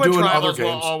 They've been Twitch doing rivals other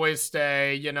games. Will always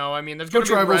stay, I mean, there's going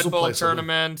to be Red Bull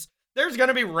tournaments. There's going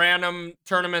to be random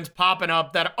tournaments popping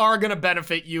up that are going to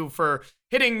benefit you for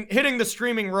hitting the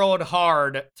streaming road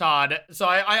hard, Todd. So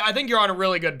I think you're on a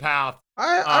really good path.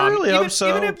 I really hope so.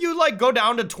 Even if you like go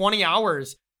down to 20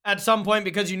 hours at some point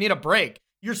because you need a break,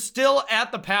 you're still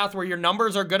at the path where your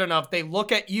numbers are good enough. They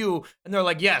look at you and they're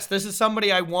like, yes, this is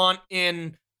somebody I want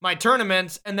in my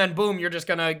tournaments. And then boom, you're just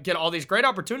going to get all these great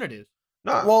opportunities.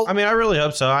 No, well, I mean, I really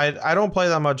hope so. I don't play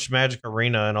that much Magic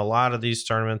Arena, and a lot of these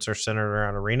tournaments are centered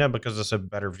around Arena because it's a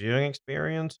better viewing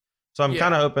experience. So I'm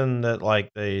kind of hoping that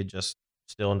like they just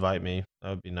still invite me. That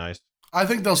would be nice. I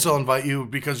think they'll still invite you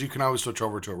because you can always switch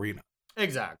over to Arena.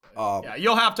 Exactly. Yeah,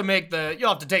 you'll have to take the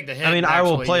hit. I mean, and I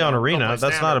will actually, play on go Arena. play That's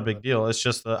not a standard, big but- deal. It's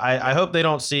just I hope they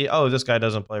don't see, oh, this guy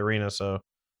doesn't play Arena, so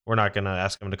we're not going to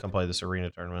ask him to come play this Arena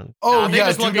tournament. Oh, Nah, they yeah.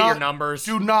 just look do at your not, numbers.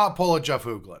 do not pull a Jeff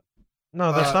Hooglin.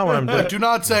 No, that's not what I'm doing. Do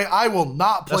not say, I will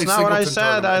not play That's not what I Singleton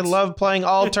said. I tournaments." love playing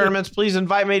all tournaments. Please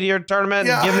invite me to your tournament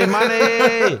Yeah. and give me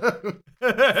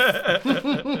money.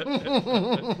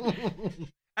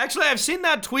 Actually, I've seen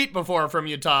that tweet before from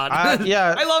you, Todd.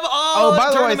 Yeah. I love all Oh, the by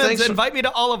the way, tournaments. thanks for- Invite me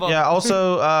to all of them. Yeah.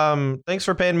 Also, thanks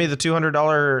for paying me the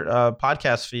 $200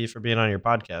 podcast fee for being on your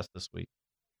podcast this week.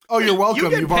 Oh, you're welcome.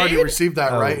 get You've already paid? received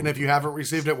that, right? Oh. And if you haven't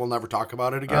received it, we'll never talk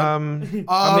about it again. I mean,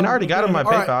 I already got it on my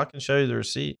all right. PayPal. I can show you the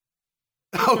receipt.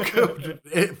 Oh, good.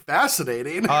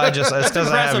 Fascinating. Oh, it's because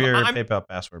I have impressive. your I'm- PayPal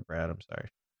password, Brad. I'm sorry.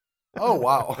 Oh,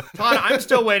 wow. Todd, I'm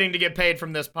still waiting to get paid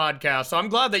from this podcast, so I'm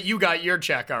glad that you got your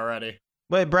check already.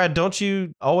 Wait, Brad, don't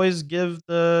you always give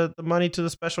the money to the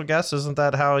special guests? Isn't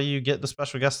that how you get the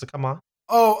special guests to come on?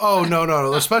 Oh,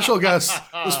 no. The special guests,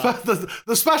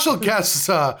 the special guests,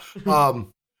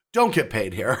 don't get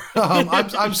paid here.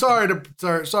 I'm sorry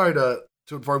to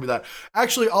inform you that.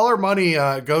 Actually, all our money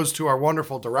goes to our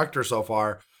wonderful director so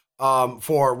far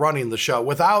for running the show.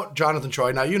 Without Jonathan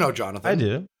Choi, now you know Jonathan. I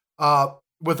do.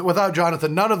 Without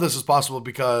Jonathan, none of this is possible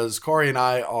because Corey and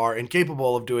I are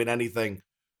incapable of doing anything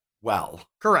well.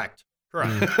 Correct.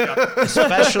 Yep.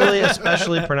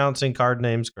 Especially pronouncing card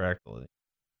names correctly.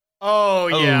 Oh,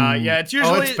 yeah. Oh. Yeah. It's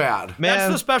usually Oh, it's bad. That's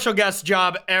Man, the special guest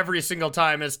job every single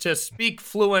time is to speak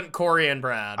fluent Corey and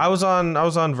Brad. I was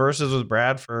on Versus with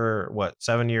Brad for what,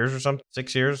 7 years or something,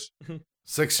 6 years.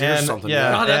 6 years, And something.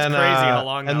 yeah, God, that's and, crazy how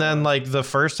long And that then was. like the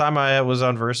first time I was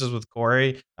on Versus with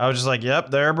Corey, I was just like, "Yep,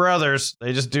 they're brothers.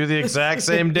 They just do the exact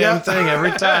same damn Yeah. thing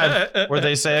every time." Where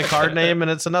they say a card name and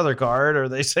it's another card, or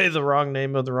they say the wrong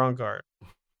name of the wrong card.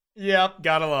 Yep,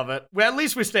 gotta love it. Well, at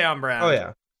least we stay on brand. Oh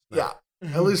yeah. Yeah.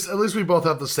 At least we both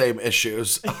have the same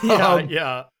issues. yeah, Um,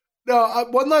 yeah. No,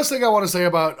 one last thing I want to say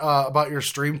about your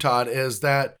stream, Todd, is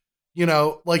that, you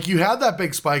know, like you had that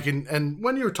big spike, and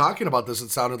when you were talking about this, it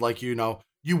sounded like, you know,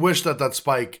 you wish that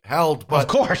spike held, Of but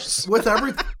course. with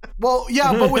every, well,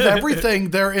 yeah, but with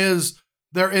everything, there is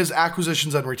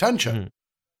acquisitions and retention. Mhm.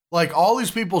 Like all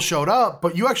these people showed up,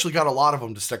 but you actually got a lot of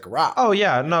them to stick around. Oh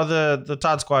yeah, no, the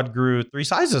Todd Squad grew 3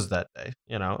 sizes that day.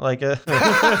 You know, like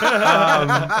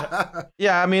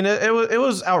yeah. I mean, it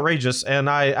was outrageous, and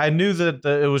I knew that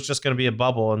it was just going to be a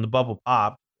bubble, and the bubble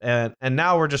popped, and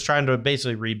now we're just trying to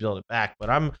basically rebuild it back. But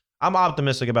I'm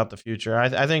optimistic about the future.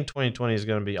 I think 2020 is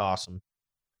going to be awesome.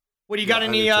 What do you got? Yeah, I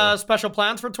Any do too. special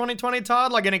plans for 2020,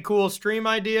 Todd? Like any cool stream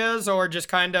ideas, or just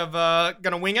kind of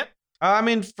gonna wing it? I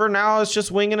mean, for now, it's just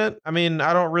winging it. I mean,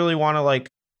 I don't really want to like.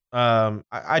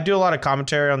 I do a lot of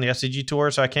commentary on the SCG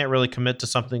tour, so I can't really commit to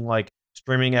something like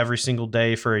streaming every single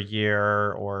day for a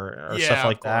year or stuff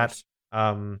like that.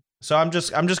 So I'm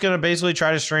just gonna basically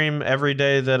try to stream every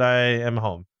day that I am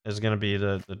home. Is gonna be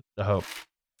the hope.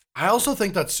 I also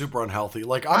think that's super unhealthy.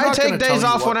 Like I'm I not take gonna tell days you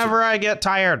off what to- whenever I get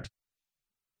tired.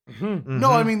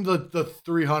 No, I mean the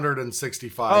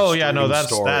 365. Oh yeah, no, stream that's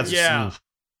stories. Yeah. oof.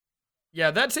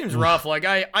 Yeah, that seems rough. Like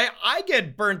I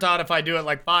get burnt out if I do it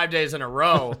like 5 days in a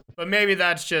row. But maybe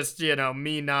that's just, you know,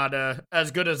 me not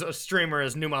as good as a streamer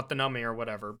as Numat the Nummy or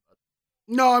whatever.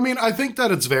 No, I mean, I think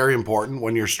that it's very important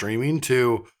when you're streaming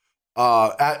to,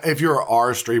 if you're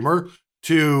our streamer,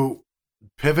 to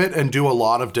pivot and do a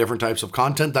lot of different types of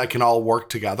content that can all work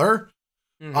together.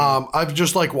 Mhm. I've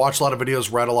just like watched a lot of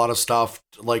videos, read a lot of stuff,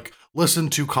 like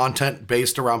listened to content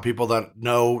based around people that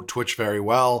know Twitch very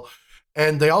well.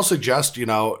 And they all suggest, you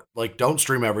know, like don't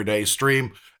stream every day,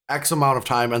 stream X amount of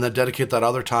time and then dedicate that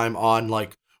other time on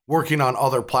like working on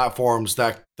other platforms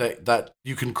that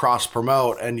you can cross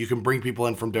promote and you can bring people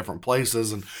in from different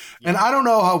places. And I don't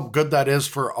know how good that is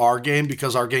for our game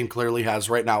because our game clearly has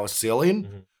right now a ceiling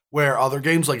Mhm. where other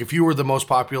games, like if you were the most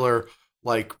popular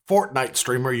like Fortnite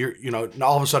streamer, you know,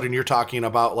 all of a sudden you're talking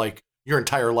about like your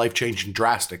entire life changing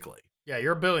drastically. Yeah,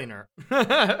 you're a billionaire.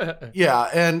 Yeah,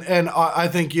 and I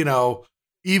think, you know,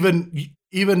 even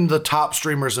the top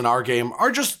streamers in our game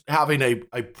are just having a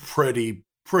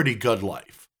pretty good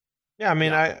life. Yeah, I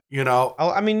mean, You know,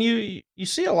 I mean, you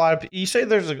see a lot of you say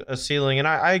there's a ceiling, and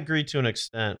I agree to an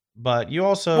extent, but you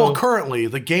also well, currently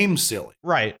the game's silly.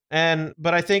 right,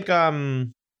 but I think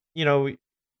you know,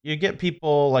 you get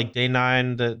people like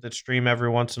Day9 that stream every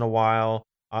once in a while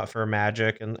for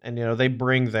Magic, and you know they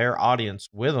bring their audience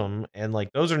with them, and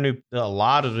like those are a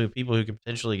lot of new people who could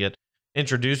potentially get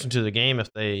introduced into the game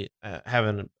if they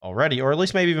haven't already, or at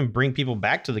least maybe even bring people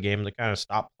back to the game that kind of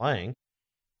stop playing.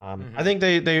 I think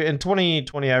they in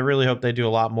 2020. I really hope they do a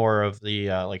lot more of the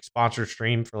like sponsor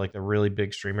stream for like the really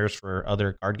big streamers for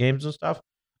other card games and stuff,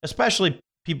 especially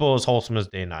people as wholesome as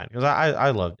Day 9 because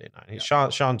I love Day 9.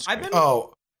 Sean's I've great.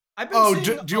 been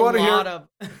seeing do you want to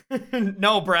hear? of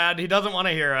no, Brad, he doesn't want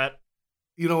to hear it.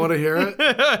 You don't want to hear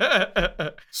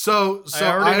it? So I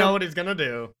already know what he's gonna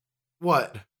do.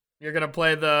 What? You're gonna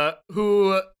play the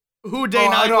who Day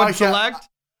 9 I would select?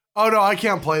 Oh no, I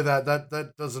can't play that.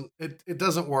 That doesn't it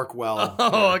doesn't work well.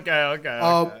 Oh,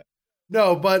 okay.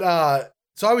 No, but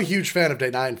so I'm a huge fan of Day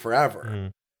 9 forever.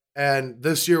 Mhm. And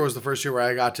this year was the first year where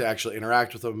I got to actually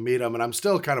interact with him, meet him, and I'm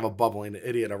still kind of a bubbling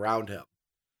idiot around him.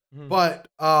 But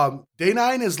Day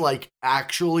 9 is like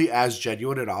actually as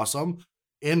genuine and awesome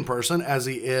in person as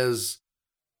he is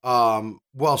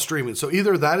while streaming. So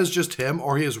either that is just him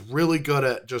or he is really good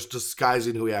at just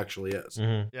disguising who he actually is.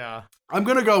 Yeah. I'm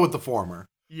gonna go with the former.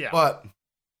 Yeah. But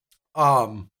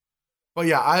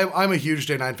yeah, I'm a huge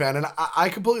Day 9 fan, and I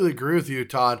completely agree with you,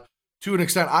 Todd, to an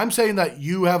extent. I'm saying that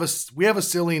we have a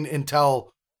ceiling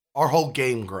until our whole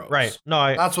game grows. Right.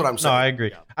 That's what I'm saying. No, I agree.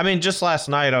 Yeah. I mean, just last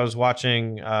night I was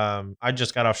watching. I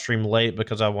just got off stream late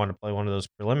because I wanted to play one of those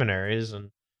preliminaries, and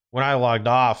when I logged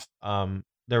off,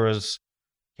 there was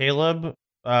Caleb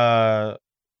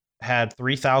had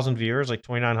 3,000 viewers, like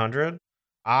 2,900.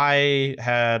 I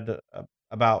had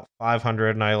about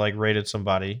 500, and I like rated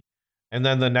somebody, and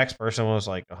then the next person was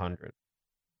like 100.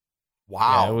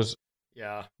 Wow. Yeah, it was.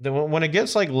 Yeah. When it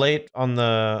gets like late on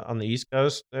the East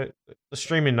Coast, the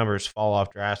streaming numbers fall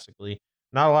off drastically.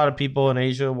 Not a lot of people in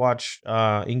Asia watch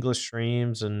English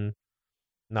streams, and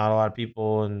not a lot of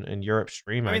people in Europe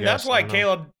stream. I mean, guess. that's why I don't know.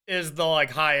 Caleb is the like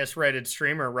highest rated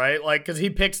streamer, right? Like, because he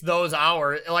picks those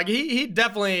hours. Like, he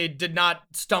definitely did not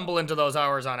stumble into those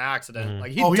hours on accident. Mhm.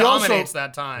 Like, he Oh, he dominates also-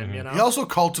 that time. Mhm. You know. He also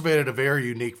cultivated a very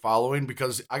unique following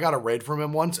because I got a raid from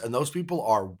him once, and those people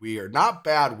are weird. Not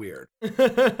bad weird,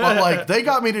 but like they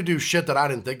got me to do shit that I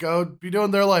didn't think I would be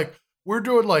doing. They're like, we're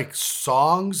doing like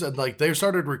songs, and like they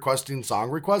started requesting song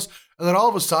requests, and then all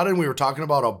of a sudden we were talking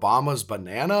about Obama's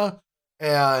banana,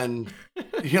 and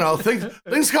you know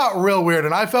things got real weird,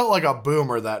 and I felt like a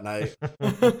boomer that night.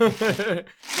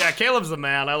 Yeah, Caleb's the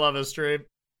man. I love his stream.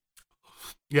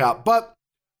 Yeah, but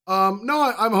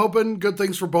no, I'm hoping good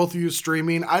things for both of you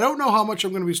streaming. I don't know how much I'm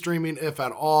going to be streaming, if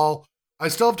at all. I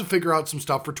still have to figure out some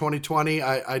stuff for 2020.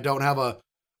 I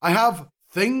have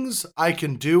things I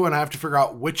can do, and I have to figure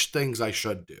out which things I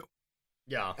should do.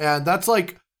 Yeah. And that's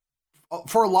like,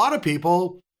 for a lot of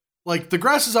people, like the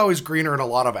grass is always greener in a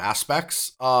lot of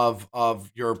aspects of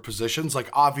your positions. Like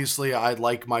obviously I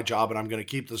like my job and I'm going to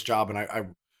keep this job, and I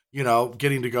you know,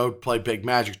 getting to go play big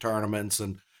Magic tournaments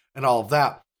and all of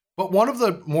that. But one of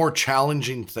the more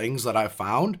challenging things that I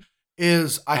found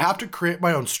is I have to create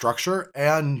my own structure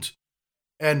and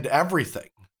everything.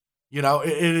 You know,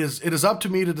 it is up to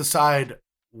me to decide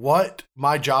what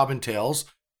my job entails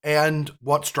and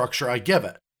what structure I give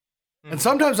it. And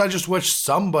sometimes I just wish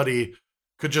somebody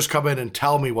could just come in and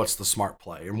tell me what's the smart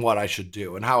play and what I should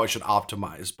do and how I should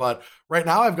optimize. But right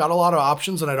now I've got a lot of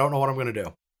options and I don't know what I'm going to do.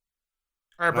 All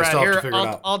right, I Brad, still have to here, figure it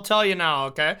out. I'll tell you now,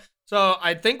 okay? So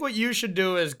I think what you should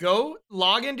do is go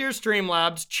log into your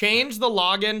Streamlabs, change the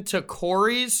login to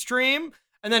Corey's stream,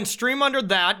 and then stream under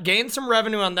that, gain some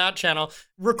revenue on that channel,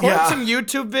 record Yeah. some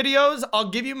YouTube videos. I'll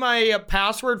give you my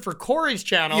password for Corey's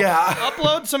channel. Yeah.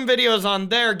 Upload some videos on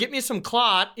there. Get me some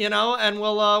clot, you know, and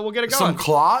we'll get it Some going.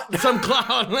 clot? Some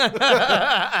clout.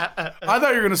 I thought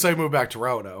you were going to say move back to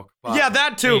Roanoke. but- Yeah,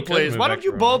 that Yeah, too, you could please. move Why back don't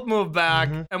you to both move back,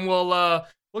 Mhm. and we'll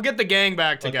get the gang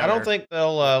back Look, together. I don't think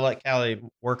they'll let Callie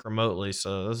work remotely,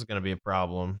 so this is going to be a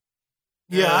problem.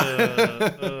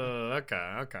 Yeah.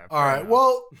 Okay. All right.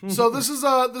 Well, so this is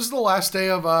the last day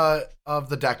of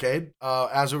the decade.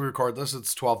 As we record this,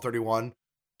 it's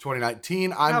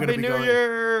 12/31/2019. I'm Happy going to be New going.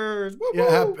 Year's. Woo,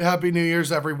 Yeah, woo. happy New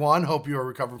Year's, everyone. Hope you are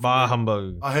recovering from Bah your,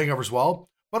 humbug. hangover as well.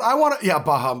 But I want to, yeah,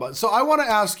 bah humbug. So I want to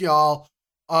ask y'all,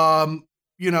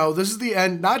 you know, this is the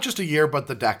end, not just a year, but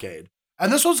the decade.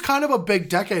 And this was kind of a big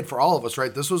decade for all of us,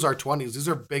 right? This was our 20s. These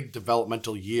are big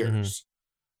developmental years.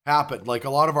 Happened. Like a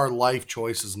lot of our life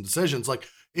choices and decisions. Like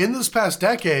in this past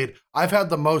decade, I've had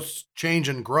the most change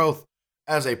and growth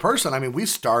as a person. I mean, we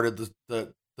started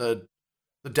the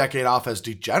decade off as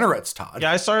degenerates, Todd.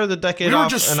 Yeah, I started the decade we were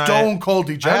off, just and stone cold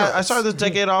degenerates. I started the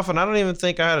decade off, and I don't even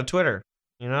think I had a Twitter.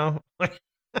 You know,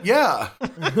 Yeah.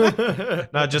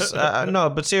 no, just no.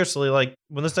 But seriously, like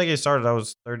when this decade started, I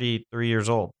was 33 years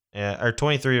old, or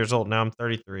 23 years old. Now I'm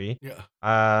 33. Yeah.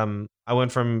 I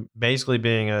went from basically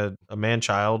being a man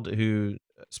child who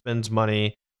spends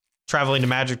money traveling to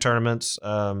Magic tournaments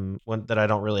that I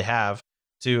don't really have,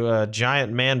 to a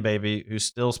giant man baby who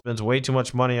still spends way too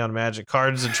much money on Magic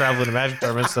cards and traveling to Magic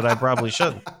tournaments that I probably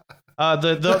shouldn't.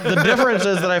 The difference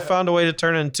is that I found a way to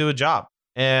turn it into a job,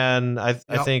 and I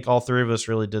think all three of us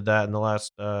really did that in the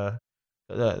last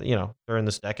during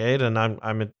this decade, and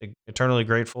I'm eternally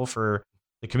grateful for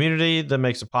the community that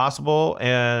makes it possible,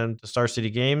 and to Star City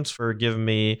Games for giving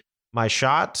me my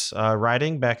shot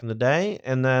writing back in the day,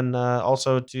 and then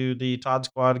also to the Todd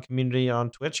Squad community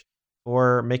on Twitch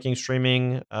for making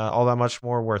streaming all that much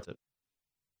more worth it.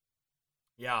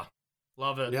 Yeah,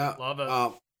 love it. Yeah, love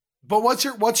it. But what's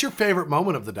your favorite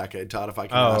moment of the decade, Todd? If I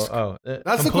can ask. That's the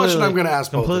completely- question I'm going to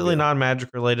ask. Completely both of you. non-Magic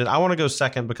related. I want to go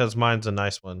second because mine's a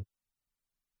nice one.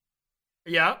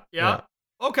 Yeah.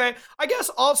 Okay, I guess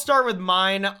I'll start with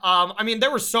mine. I mean,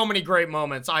 there were so many great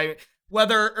moments.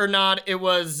 Whether or not it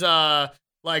was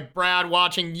like Brad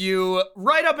watching you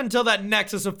right up until that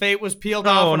Nexus of Fate was peeled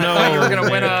off, and I thought you were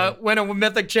gonna win a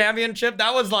Mythic Championship.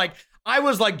 That was like, I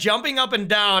was like jumping up and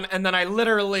down, and then I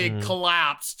literally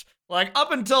collapsed. Like,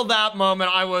 up until that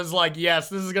moment, I was like, yes,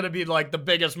 this is gonna be like the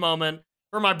biggest moment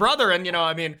for my brother. And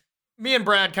I mean, me and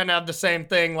Brad kind of have the same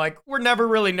thing. Like, we're never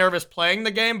really nervous playing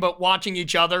the game, but watching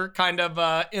each other kind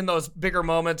of in those bigger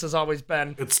moments has always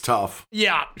been. It's tough.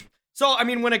 Yeah. So, I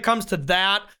mean, when it comes to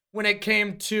that, when it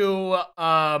came to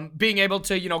being able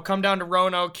to, come down to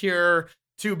Roanoke here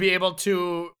to be able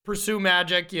to pursue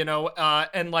Magic,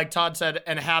 and like Todd said,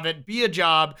 and have it be a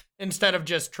job instead of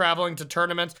just traveling to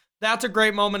tournaments, that's a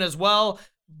great moment as well.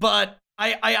 But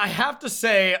I have to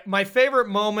say, my favorite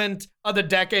moment of the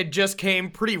decade just came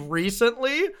pretty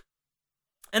recently,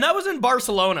 and that was in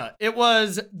Barcelona.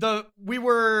 We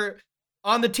were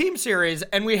on the team series,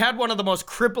 and we had one of the most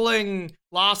crippling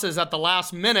losses at the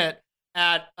last minute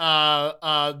at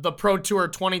the Pro Tour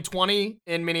 2020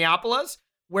 in Minneapolis,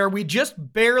 where we just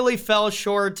barely fell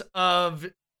short of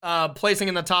placing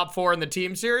in the top 4 in the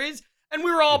team series. And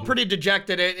we were all pretty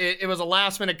dejected. It was a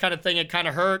last minute kind of thing. It kind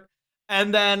of hurt.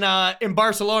 And then in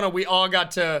Barcelona, we all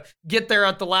got to get there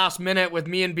at the last minute with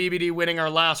me and BBD winning our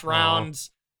last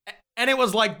rounds. And it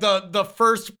was like the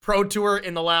first Pro Tour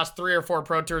in the last 3 or 4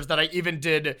 Pro Tours that I even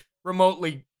did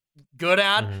remotely good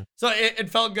at. So it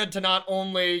felt good to not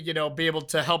only, be able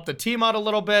to help the team out a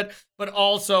little bit, but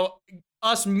also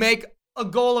us make a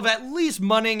goal of at least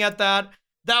moneying at that.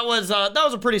 That was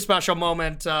a pretty special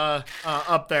moment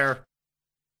up there.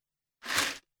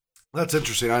 That's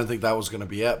interesting. I didn't think that was going to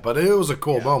be it, but it was a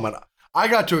cool moment. I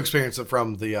got to experience it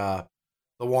from the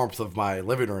warmth of my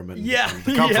living room and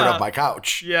the comfort of my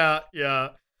couch. Yeah.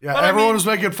 But everyone was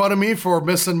making fun of me for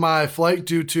missing my flight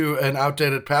due to an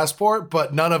outdated passport,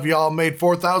 but none of y'all made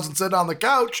 4,000 sitting on the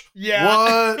couch. Yeah.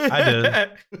 What? I did.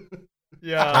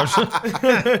 Yeah.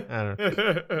 I don't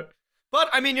know. But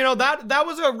I mean, that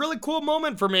was a really cool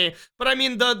moment for me. But I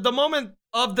mean, the moment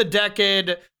of the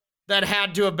decade that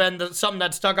had to have been something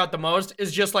that stuck out the most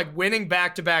is just like winning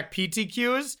back-to-back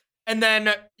PTQs and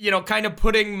then, kind of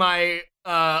putting my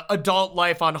adult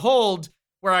life on hold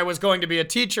where I was going to be a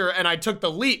teacher, and I took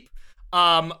the leap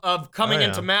of coming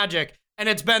into Magic, and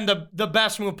it's been the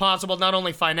best move possible, not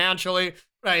only financially,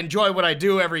 but I enjoy what I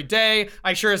do every day.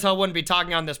 I sure as hell wouldn't be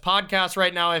talking on this podcast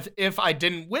right now if I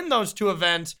didn't win those 2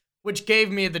 events, which gave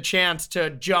me the chance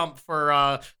to jump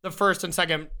for the first and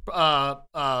second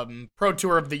Pro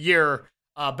Tour of the year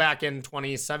back in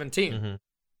 2017.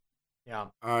 Yeah.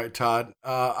 All right, Todd.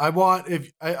 I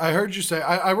heard you say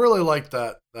I really like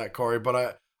that Corey,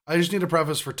 but I just need a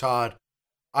preface for Todd.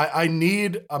 I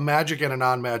need a Magic and a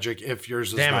non-Magic if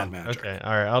yours is non-Magic. Okay.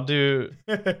 All right. I'll do.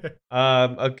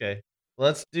 Okay.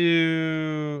 Let's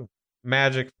do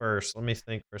Magic first. Let me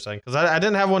think for a second because I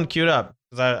didn't have one queued up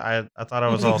because I thought I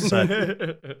was all set.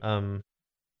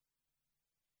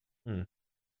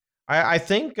 I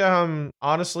think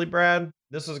honestly, Brad,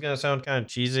 this is gonna sound kind of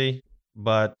cheesy,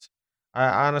 but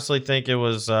I honestly think it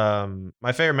was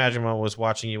my favorite Magic moment was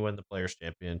watching you win the Players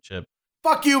Championship.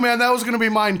 Fuck you, man. That was gonna be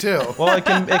mine too. Well, it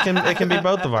can be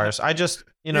both of ours. I just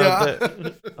sitting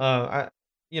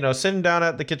down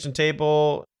at the kitchen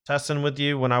table testing with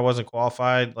you when I wasn't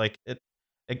qualified, like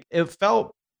it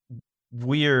felt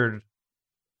weird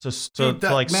to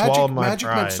like swallow my Magic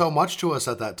pride. meant so much to us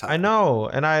at that time. I know,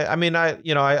 and I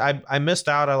missed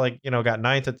out. I got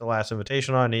 9th at the last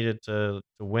Invitational. I needed to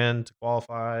win to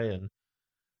qualify,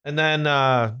 and then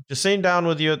just sitting down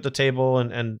with you at the table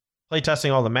and play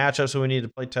testing all the matchups that we needed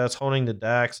to play test, honing the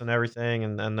decks and everything,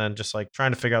 and then just like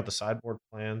trying to figure out the sideboard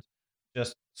plans,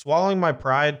 just swallowing my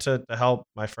pride to help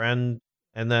my friend,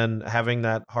 and then having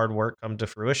that hard work come to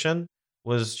fruition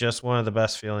was just one of the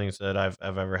best feelings that I've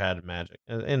ever had in Magic.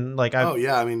 And like, I don't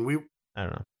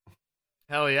know.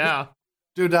 Hell yeah.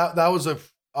 Dude, that was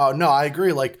no, I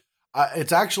agree. Like,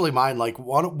 it's actually mine. Like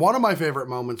one of my favorite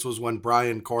moments was when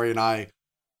Brian, Corey, and I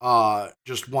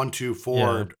just 1-2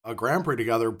 forward a Grand Prix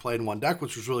together, played in one deck,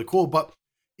 which was really cool. But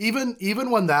even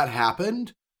when that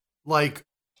happened, like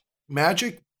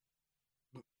Magic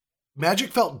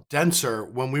felt denser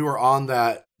when we were on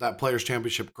that Players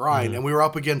Championship grind, and we were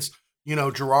up against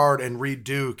Gerard and Reed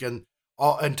Duke and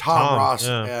Tom Ross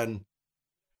and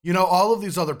all of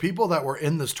these other people that were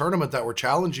in this tournament that were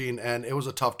challenging, and it was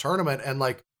a tough tournament. And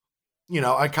like,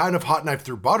 I kind of hot knife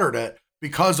through buttered it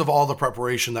because of all the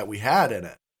preparation that we had in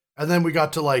it. And then we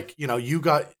got to like, you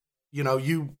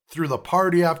threw the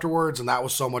party afterwards, and that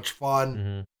was so much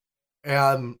fun.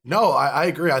 And no, I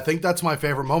agree. I think that's my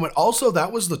favorite moment. Also,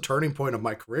 that was the turning point of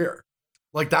my career.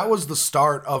 Like that was the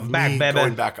start of me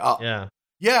going back up. Yeah.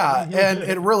 And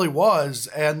it really was.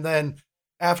 And then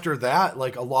after that,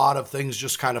 like a lot of things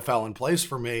just kind of fell in place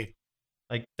for me.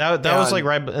 Like that was like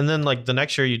right. And then like the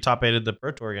next year you top 8'd the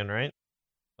Pro Tour again, right?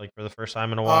 Like for the first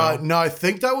time in a while. No, I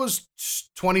think that was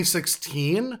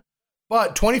 2016,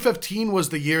 but 2015 was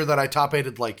the year that I top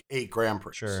 8'd like 8 Grand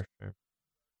Prix. Sure.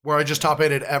 Where I just top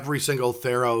 8'd every single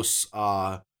Theros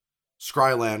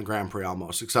Scryland Grand Prix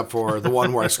almost, except for the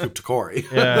one where I scooped to Corey.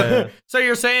 So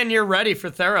you're saying you're ready for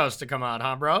Theros to come out,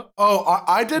 huh, bro? Oh,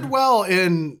 I did well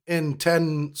in 10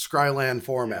 Scryland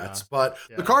formats, but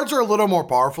the cards are a little more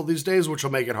powerful these days, which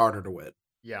will make it harder to win.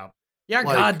 Yeah, like,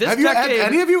 God, this have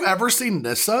any of you ever seen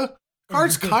Nissa?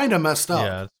 Cards kind of messed up.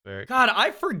 Yeah, it's very. God,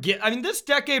 I forget. I mean, this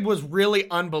decade was really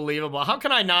unbelievable. How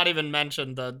can I not even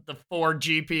mention the 4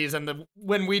 GPs and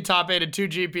when we top 8'd 2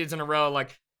 GPs in a row?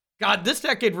 Like, God, this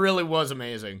decade really was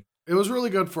amazing. It was really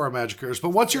good for our Magic careers. But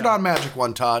what's your non-Magic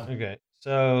one, Todd? Okay,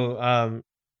 so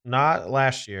not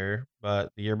last year,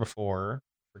 but the year before,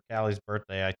 for Callie's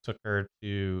birthday, I took her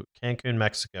to Cancun,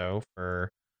 Mexico for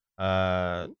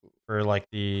like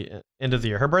the end of the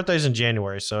year. Her birthday's in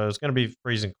January, so it was going to be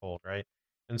freezing cold, right?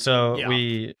 And so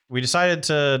we decided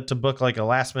to book like a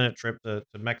last minute trip to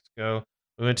Mexico.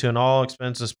 We went to an all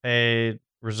expenses paid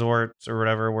resorts or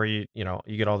whatever, where you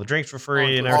get all the drinks for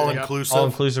free and everything. All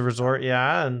inclusive resort,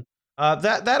 and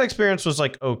that experience was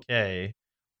like okay,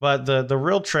 but the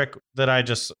real trick that I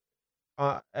just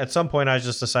at some point I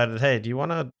just decided, hey, do you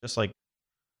want to just like,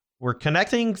 we're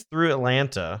connecting through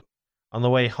Atlanta on the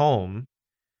way home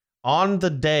on the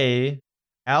day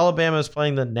Alabama is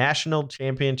playing the national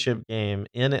championship game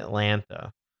in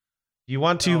Atlanta. Do you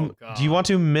want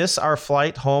to miss our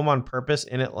flight home on purpose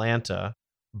in Atlanta,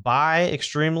 buy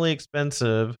extremely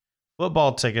expensive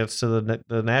football tickets to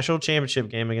the national championship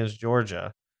game against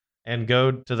Georgia, and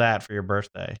go to that for your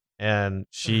birthday? And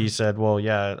she said, well,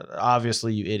 yeah,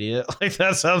 obviously, you idiot. Like,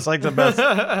 that sounds like the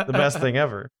best thing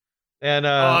ever. And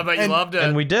I bet you loved it.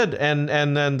 And we did. And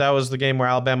then that was the game where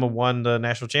Alabama won the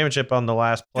national championship on the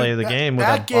last play of the game with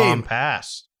a bomb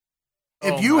pass.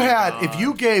 If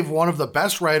you gave one of the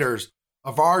best writers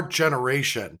of our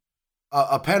generation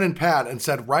a pen and pad and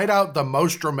said, write out the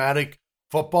most dramatic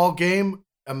football game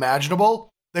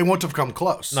imaginable, they wouldn't have come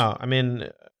close. No, I mean,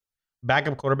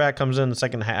 backup quarterback comes in the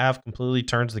second half, completely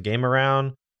turns the game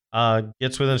around,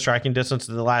 gets within striking distance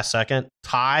at the last second,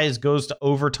 ties, goes to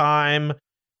overtime.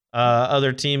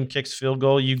 Other team kicks field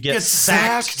goal. You get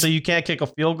sacked, so you can't kick a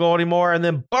field goal anymore, and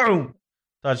then boom,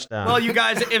 touchdown. Well, you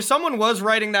guys, if someone was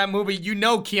writing that movie,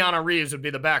 Keanu Reeves would be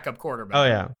the backup quarterback. Oh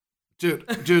yeah, dude,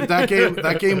 that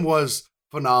game was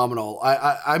phenomenal.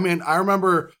 I mean, I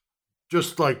remember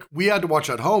just like we had to watch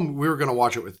at home. We were going to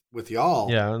watch it with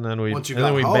y'all. Yeah, and then we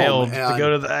bailed to go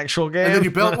to the actual game. And then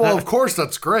you bailed. Well, of course,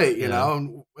 that's great, and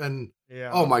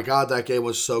oh my God, that game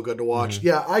was so good to watch.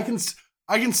 Yeah, I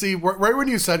can see right when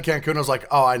you said Cancun, I was like,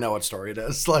 oh, I know what story it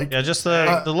is. Like, yeah, just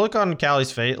the look on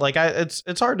Callie's face. Like,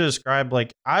 it's hard to describe.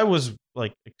 Like, I was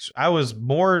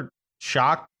more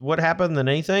shocked what happened than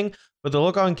anything. But the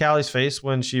look on Callie's face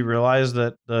when she realized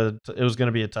that it was going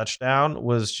to be a touchdown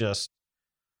was just,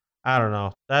 I don't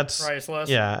know. That's priceless.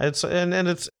 Yeah, it's and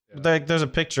it's like there's a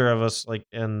picture of us like,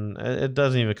 and it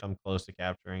doesn't even come close to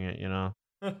capturing it.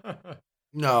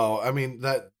 No, I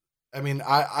mean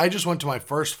I just went to my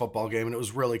first football game and it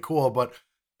was really cool. But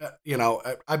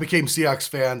I became Seahawks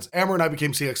fans. Amber and I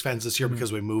became Seahawks fans this year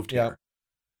because we moved here.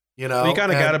 You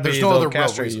kind of got to be. They'll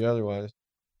castrate you otherwise.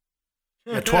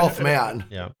 Yeah, 12th man.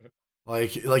 Yeah.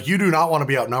 Like you do not want to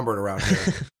be outnumbered around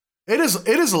here. It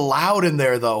is loud in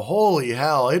there though. Holy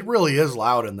hell. It really is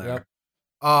loud in there. Yep.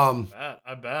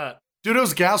 I bet. Dude, it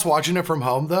was gas watching it from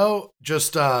home though.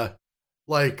 Just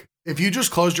like if you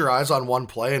just closed your eyes on one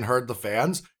play and heard the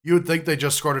fans, you would think they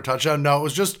just scored a touchdown. No, it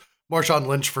was just Marshawn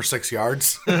Lynch for 6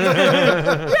 yards.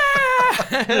 Yeah!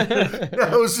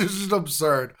 It was just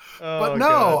absurd. But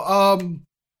no,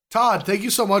 Todd, thank you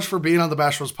so much for being on the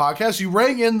Bash Bros podcast. You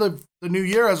rang in the new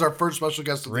year as our first special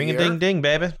guest of Ring the a year. ding ding,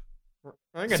 baby.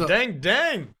 Ring a dang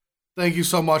dang. Thank you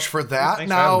so much for that.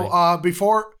 Thanks for having Now,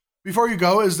 before you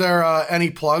go, is there any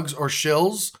plugs or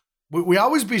shills? We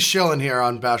always be shilling here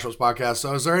on Bash Bros podcast.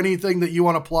 So is there anything that you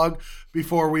want to plug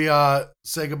before we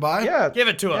say goodbye? Yeah. Give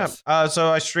it to us. So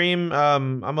I stream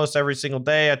almost every single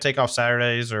day. I take off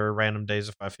Saturdays or random days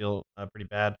if I feel pretty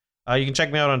bad. You can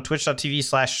check me out on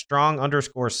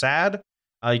twitch.tv/strong_sad.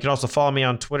 You can also follow me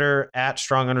on Twitter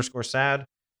 @strong_sad.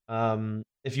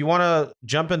 If you want to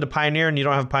jump into Pioneer and you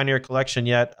don't have a Pioneer collection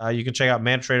yet, you can check out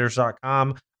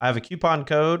mantrators.com. I have a coupon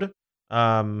code.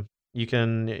 You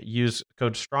can use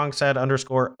code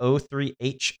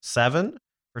StrongSad_O3H7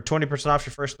 for 20% off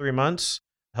your first 3 months.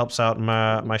 Helps out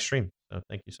my stream. So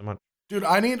thank you so much. Dude,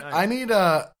 I need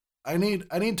to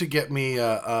get me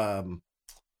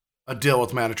a deal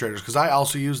with Mana Traders because I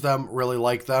also use them, really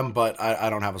like them, but I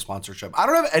don't have a sponsorship. I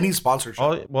don't have any sponsorship.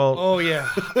 Oh yeah,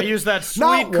 I use that sweet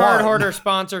Not card one. hoarder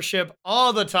sponsorship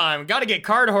all the time. Got to get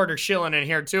card hoarder shilling in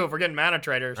here too if we're getting Mana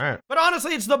Traders. All right. But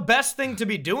honestly, it's the best thing to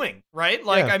be doing, right?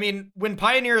 Like, Yeah. I mean, when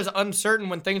Pioneer is uncertain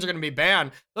when things are going to be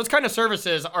banned, those kind of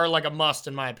services are like a must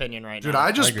in my opinion right Dude, now.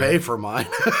 I just I agree. pay for mine.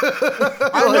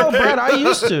 I know, Brad. I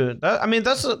used to.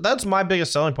 That's my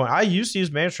biggest selling point. I used to use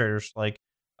Mana Traders. Like,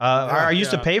 I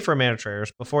used to pay for Mana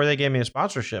Traders before they gave me a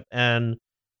sponsorship, and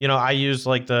I used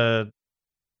like the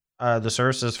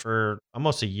services for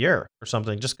almost a year or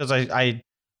something, just because I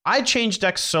change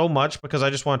decks so much because I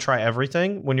just want to try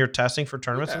everything when you're testing for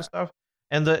tournaments and stuff.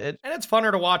 And and it's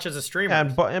funner to watch as a streamer.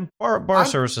 and bar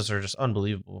services are just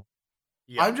unbelievable.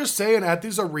 Yeah. I'm just saying, at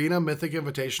these Arena Mythic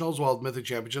Invitationals, Mythic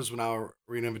Championships, now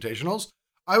Arena Invitationals,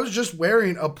 I was just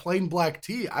wearing a plain black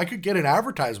tee. I could get an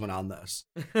advertisement on this.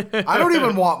 I don't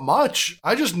even want much.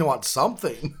 I just want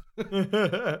something. All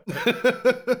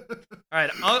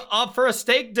right, I'll for a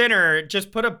steak dinner,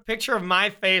 just put a picture of my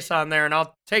face on there, and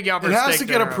I'll take you out for It a has steak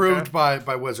to get dinner, approved by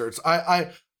Wizards.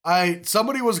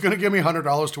 Somebody was going to give me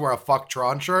 $100 to wear a Fuck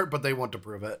Tron shirt, but they won't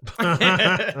approve it.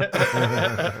 okay?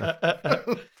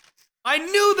 I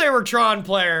knew they were Tron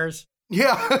players.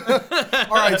 Yeah.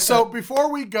 All right. So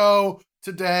before we go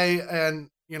today, and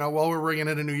while we're ringing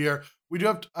in a new year, we do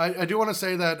have. I do want to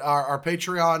say that our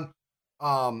Patreon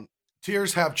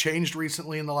tiers have changed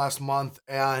recently in the last month,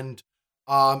 and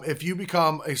if you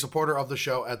become a supporter of the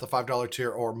show at the $5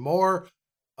 tier or more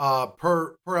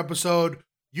per episode,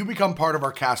 you become part of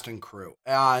our casting crew.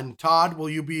 And Todd,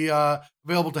 will you be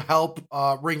available to help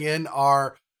ring in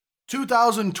our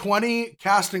 2020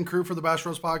 casting crew for the Bash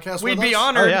Bros podcast? We'd with be us?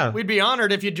 honored. Oh, yeah. We'd be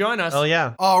honored if you join us. Oh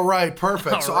yeah. All right,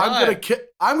 perfect. All So right.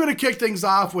 I'm gonna kick things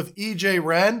off with EJ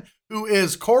Wren, who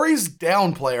is Corey's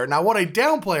down player. Now, what a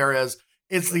down player is,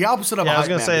 it's the opposite of a Yeah, I was hype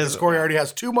gonna man, say because is- Corey already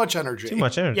has too much energy. Too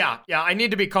much energy. Yeah, I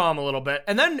need to be calm a little bit.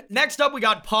 And then next up, we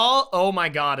got Paul. Oh my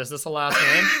God, is this a last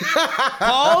name?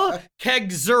 Paul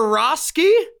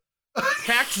Kegzerowski?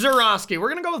 Kegzerowski. We're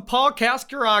going to go with Paul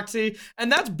Kegzerowski, and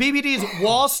that's BBD's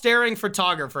wall staring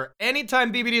photographer.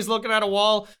 Anytime BBD's looking at a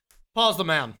wall, Paul's the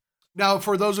man. Now,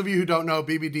 for those of you who don't know,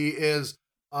 BBD is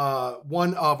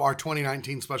one of our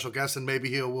 2019 special guests, and maybe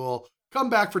he will come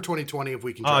back for 2020 if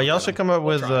we can. Oh, y'all should come up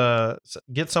with try.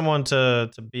 get someone to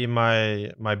be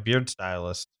my beard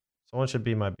stylist. Someone should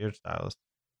be my beard stylist.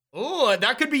 Ooh,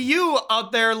 that could be you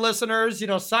out there, listeners.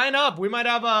 Sign up. We might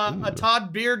have a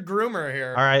Todd Beard groomer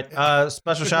here. All right.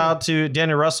 Special shout out to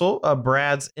Daniel Russell,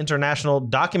 Brad's international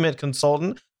document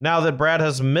consultant. Now that Brad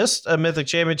has missed a Mythic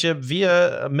Championship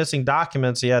via missing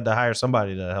documents, he had to hire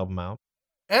somebody to help him out.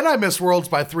 And I missed Worlds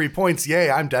by 3 points. Yay,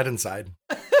 I'm dead inside.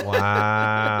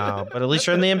 Wow. But at least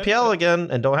you're in the MPL again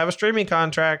and don't have a streaming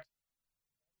contract.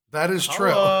 That is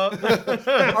true. All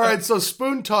right, so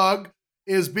Spoon Tug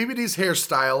is BBD's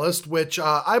hairstylist, which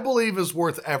I believe is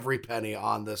worth every penny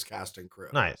on this casting crew.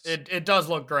 Nice. It does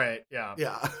look great. Yeah.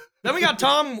 Yeah. Then we got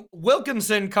Tom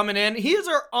Wilkinson coming in. He is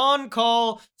our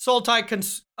on-call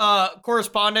Sultai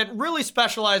correspondent, really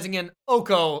specializing in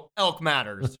Oko Elk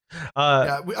matters.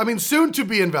 I mean, soon to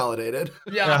be invalidated.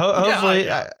 Yeah. Hopefully,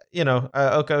 yeah.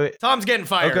 Oko Tom's getting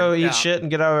fired. eat Yeah. shit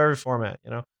and get out of every format,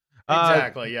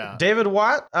 Exactly, yeah. David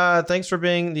Watt, thanks for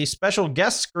being the special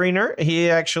guest screener.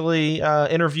 He actually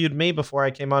interviewed me before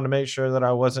I came on to make sure that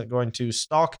I wasn't going to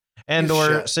stalk and or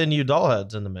Shit. send you doll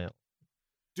heads in the mail.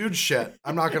 Dude, shit.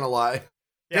 I'm not going to lie.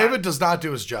 Yeah. David does not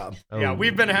do his job. Yeah, Oh.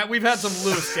 we've had some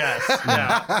loose guests.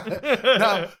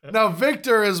 Yeah. now,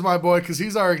 Victor is my boy because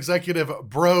he's our executive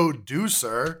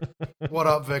bro-ducer. What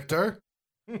up, Victor?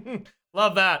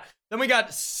 Love that. Then we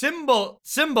got Symbol.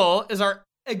 Symbol is our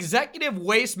executive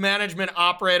waste management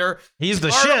operator. He's the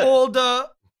our shit. old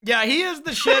Yeah, he is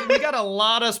the shit. We got a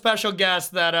lot of special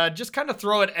guests that just kind of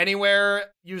throw it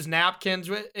anywhere, use napkins.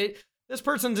 This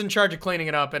person's in charge of cleaning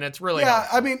it up, and it's really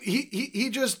I mean, he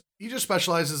just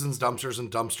specializes in dumpsters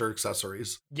and dumpster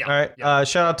accessories. Yeah. All right. Yeah.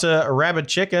 Shout out to Rabbit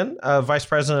Chicken, Vice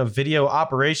President of Video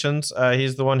Operations.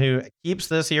 He's the one who keeps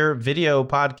this here video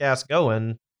podcast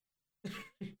going.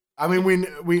 I mean,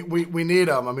 we need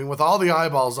him. I mean, with all the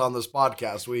eyeballs on this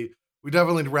podcast, we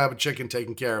definitely need Rabbit Chicken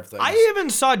taking care of things. I even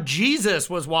saw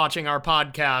Jesus was watching our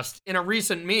podcast in a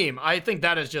recent meme. I think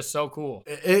that is just so cool.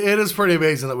 It is pretty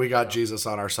amazing that we got Jesus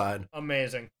on our side.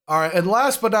 Amazing. All right, and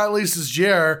last but not least is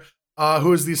Jer,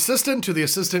 who is the assistant to the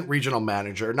assistant regional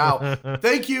manager. Now,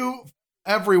 thank you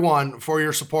everyone for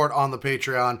your support on the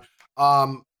Patreon.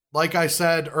 Like I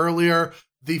said earlier,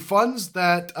 the funds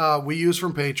that we use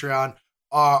from Patreon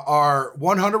are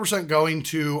 100% going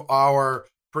to our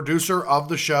producer of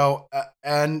the show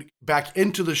and back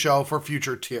into the show for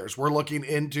future tiers. We're looking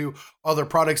into other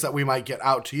products that we might get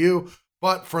out to you,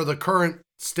 but for the current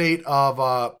state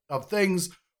of things,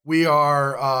 we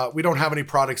don't have any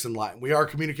products in line. We are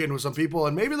communicating with some people,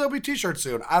 and maybe there'll be t-shirts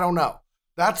soon. I don't know.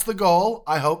 That's the goal.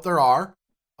 I hope there are.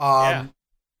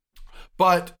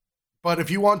 But if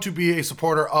you want to be a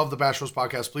supporter of the Bash Bros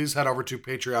Podcast, please head over to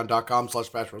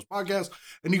patreon.com/Bash Bros Podcast,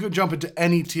 and you can jump into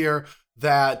any tier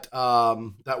that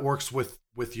works with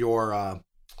your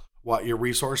your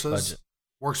resources. Budget.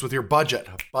 Works with your budget.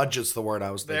 Budget's the word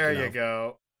I was thinking. There you of.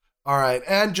 go. All right,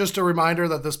 and just a reminder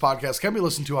that this podcast can be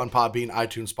listened to on Podbean,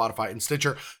 iTunes, Spotify, and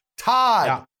Stitcher.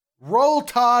 Todd, Roll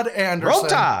Todd Anderson. Roll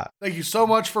Tide. Thank you so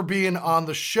much for being on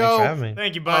the Thanks show. for having me.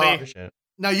 Thank you, buddy. Appreciate it.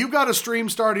 Now you got a stream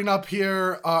starting up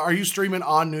here. Are you streaming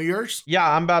on New Year's? Yeah,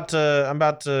 I'm about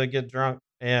to get drunk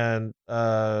and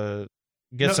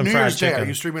get some New fried Year's Day. chicken. Are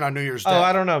you streaming on New Year's Day? Oh,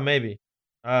 I don't know. Maybe.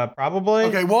 Probably.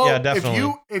 Okay, well, yeah,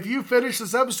 definitely. if you finish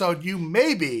this episode, you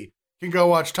maybe can go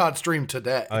watch Todd stream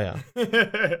today. Oh yeah.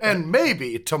 And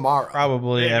maybe tomorrow.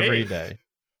 Probably Maybe. every day.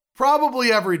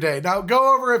 Probably every day. Now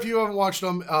go over if you haven't watched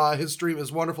him. His stream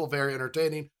is wonderful, very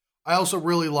entertaining. I also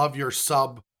really love your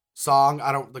sub song.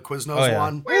 The Quiznos Oh, yeah.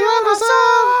 one. We love the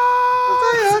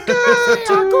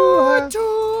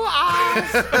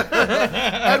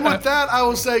And with that, I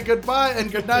will say goodbye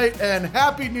and good night and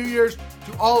happy New Year's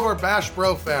to all of our Bash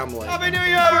Bro family. Happy New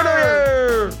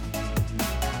Year!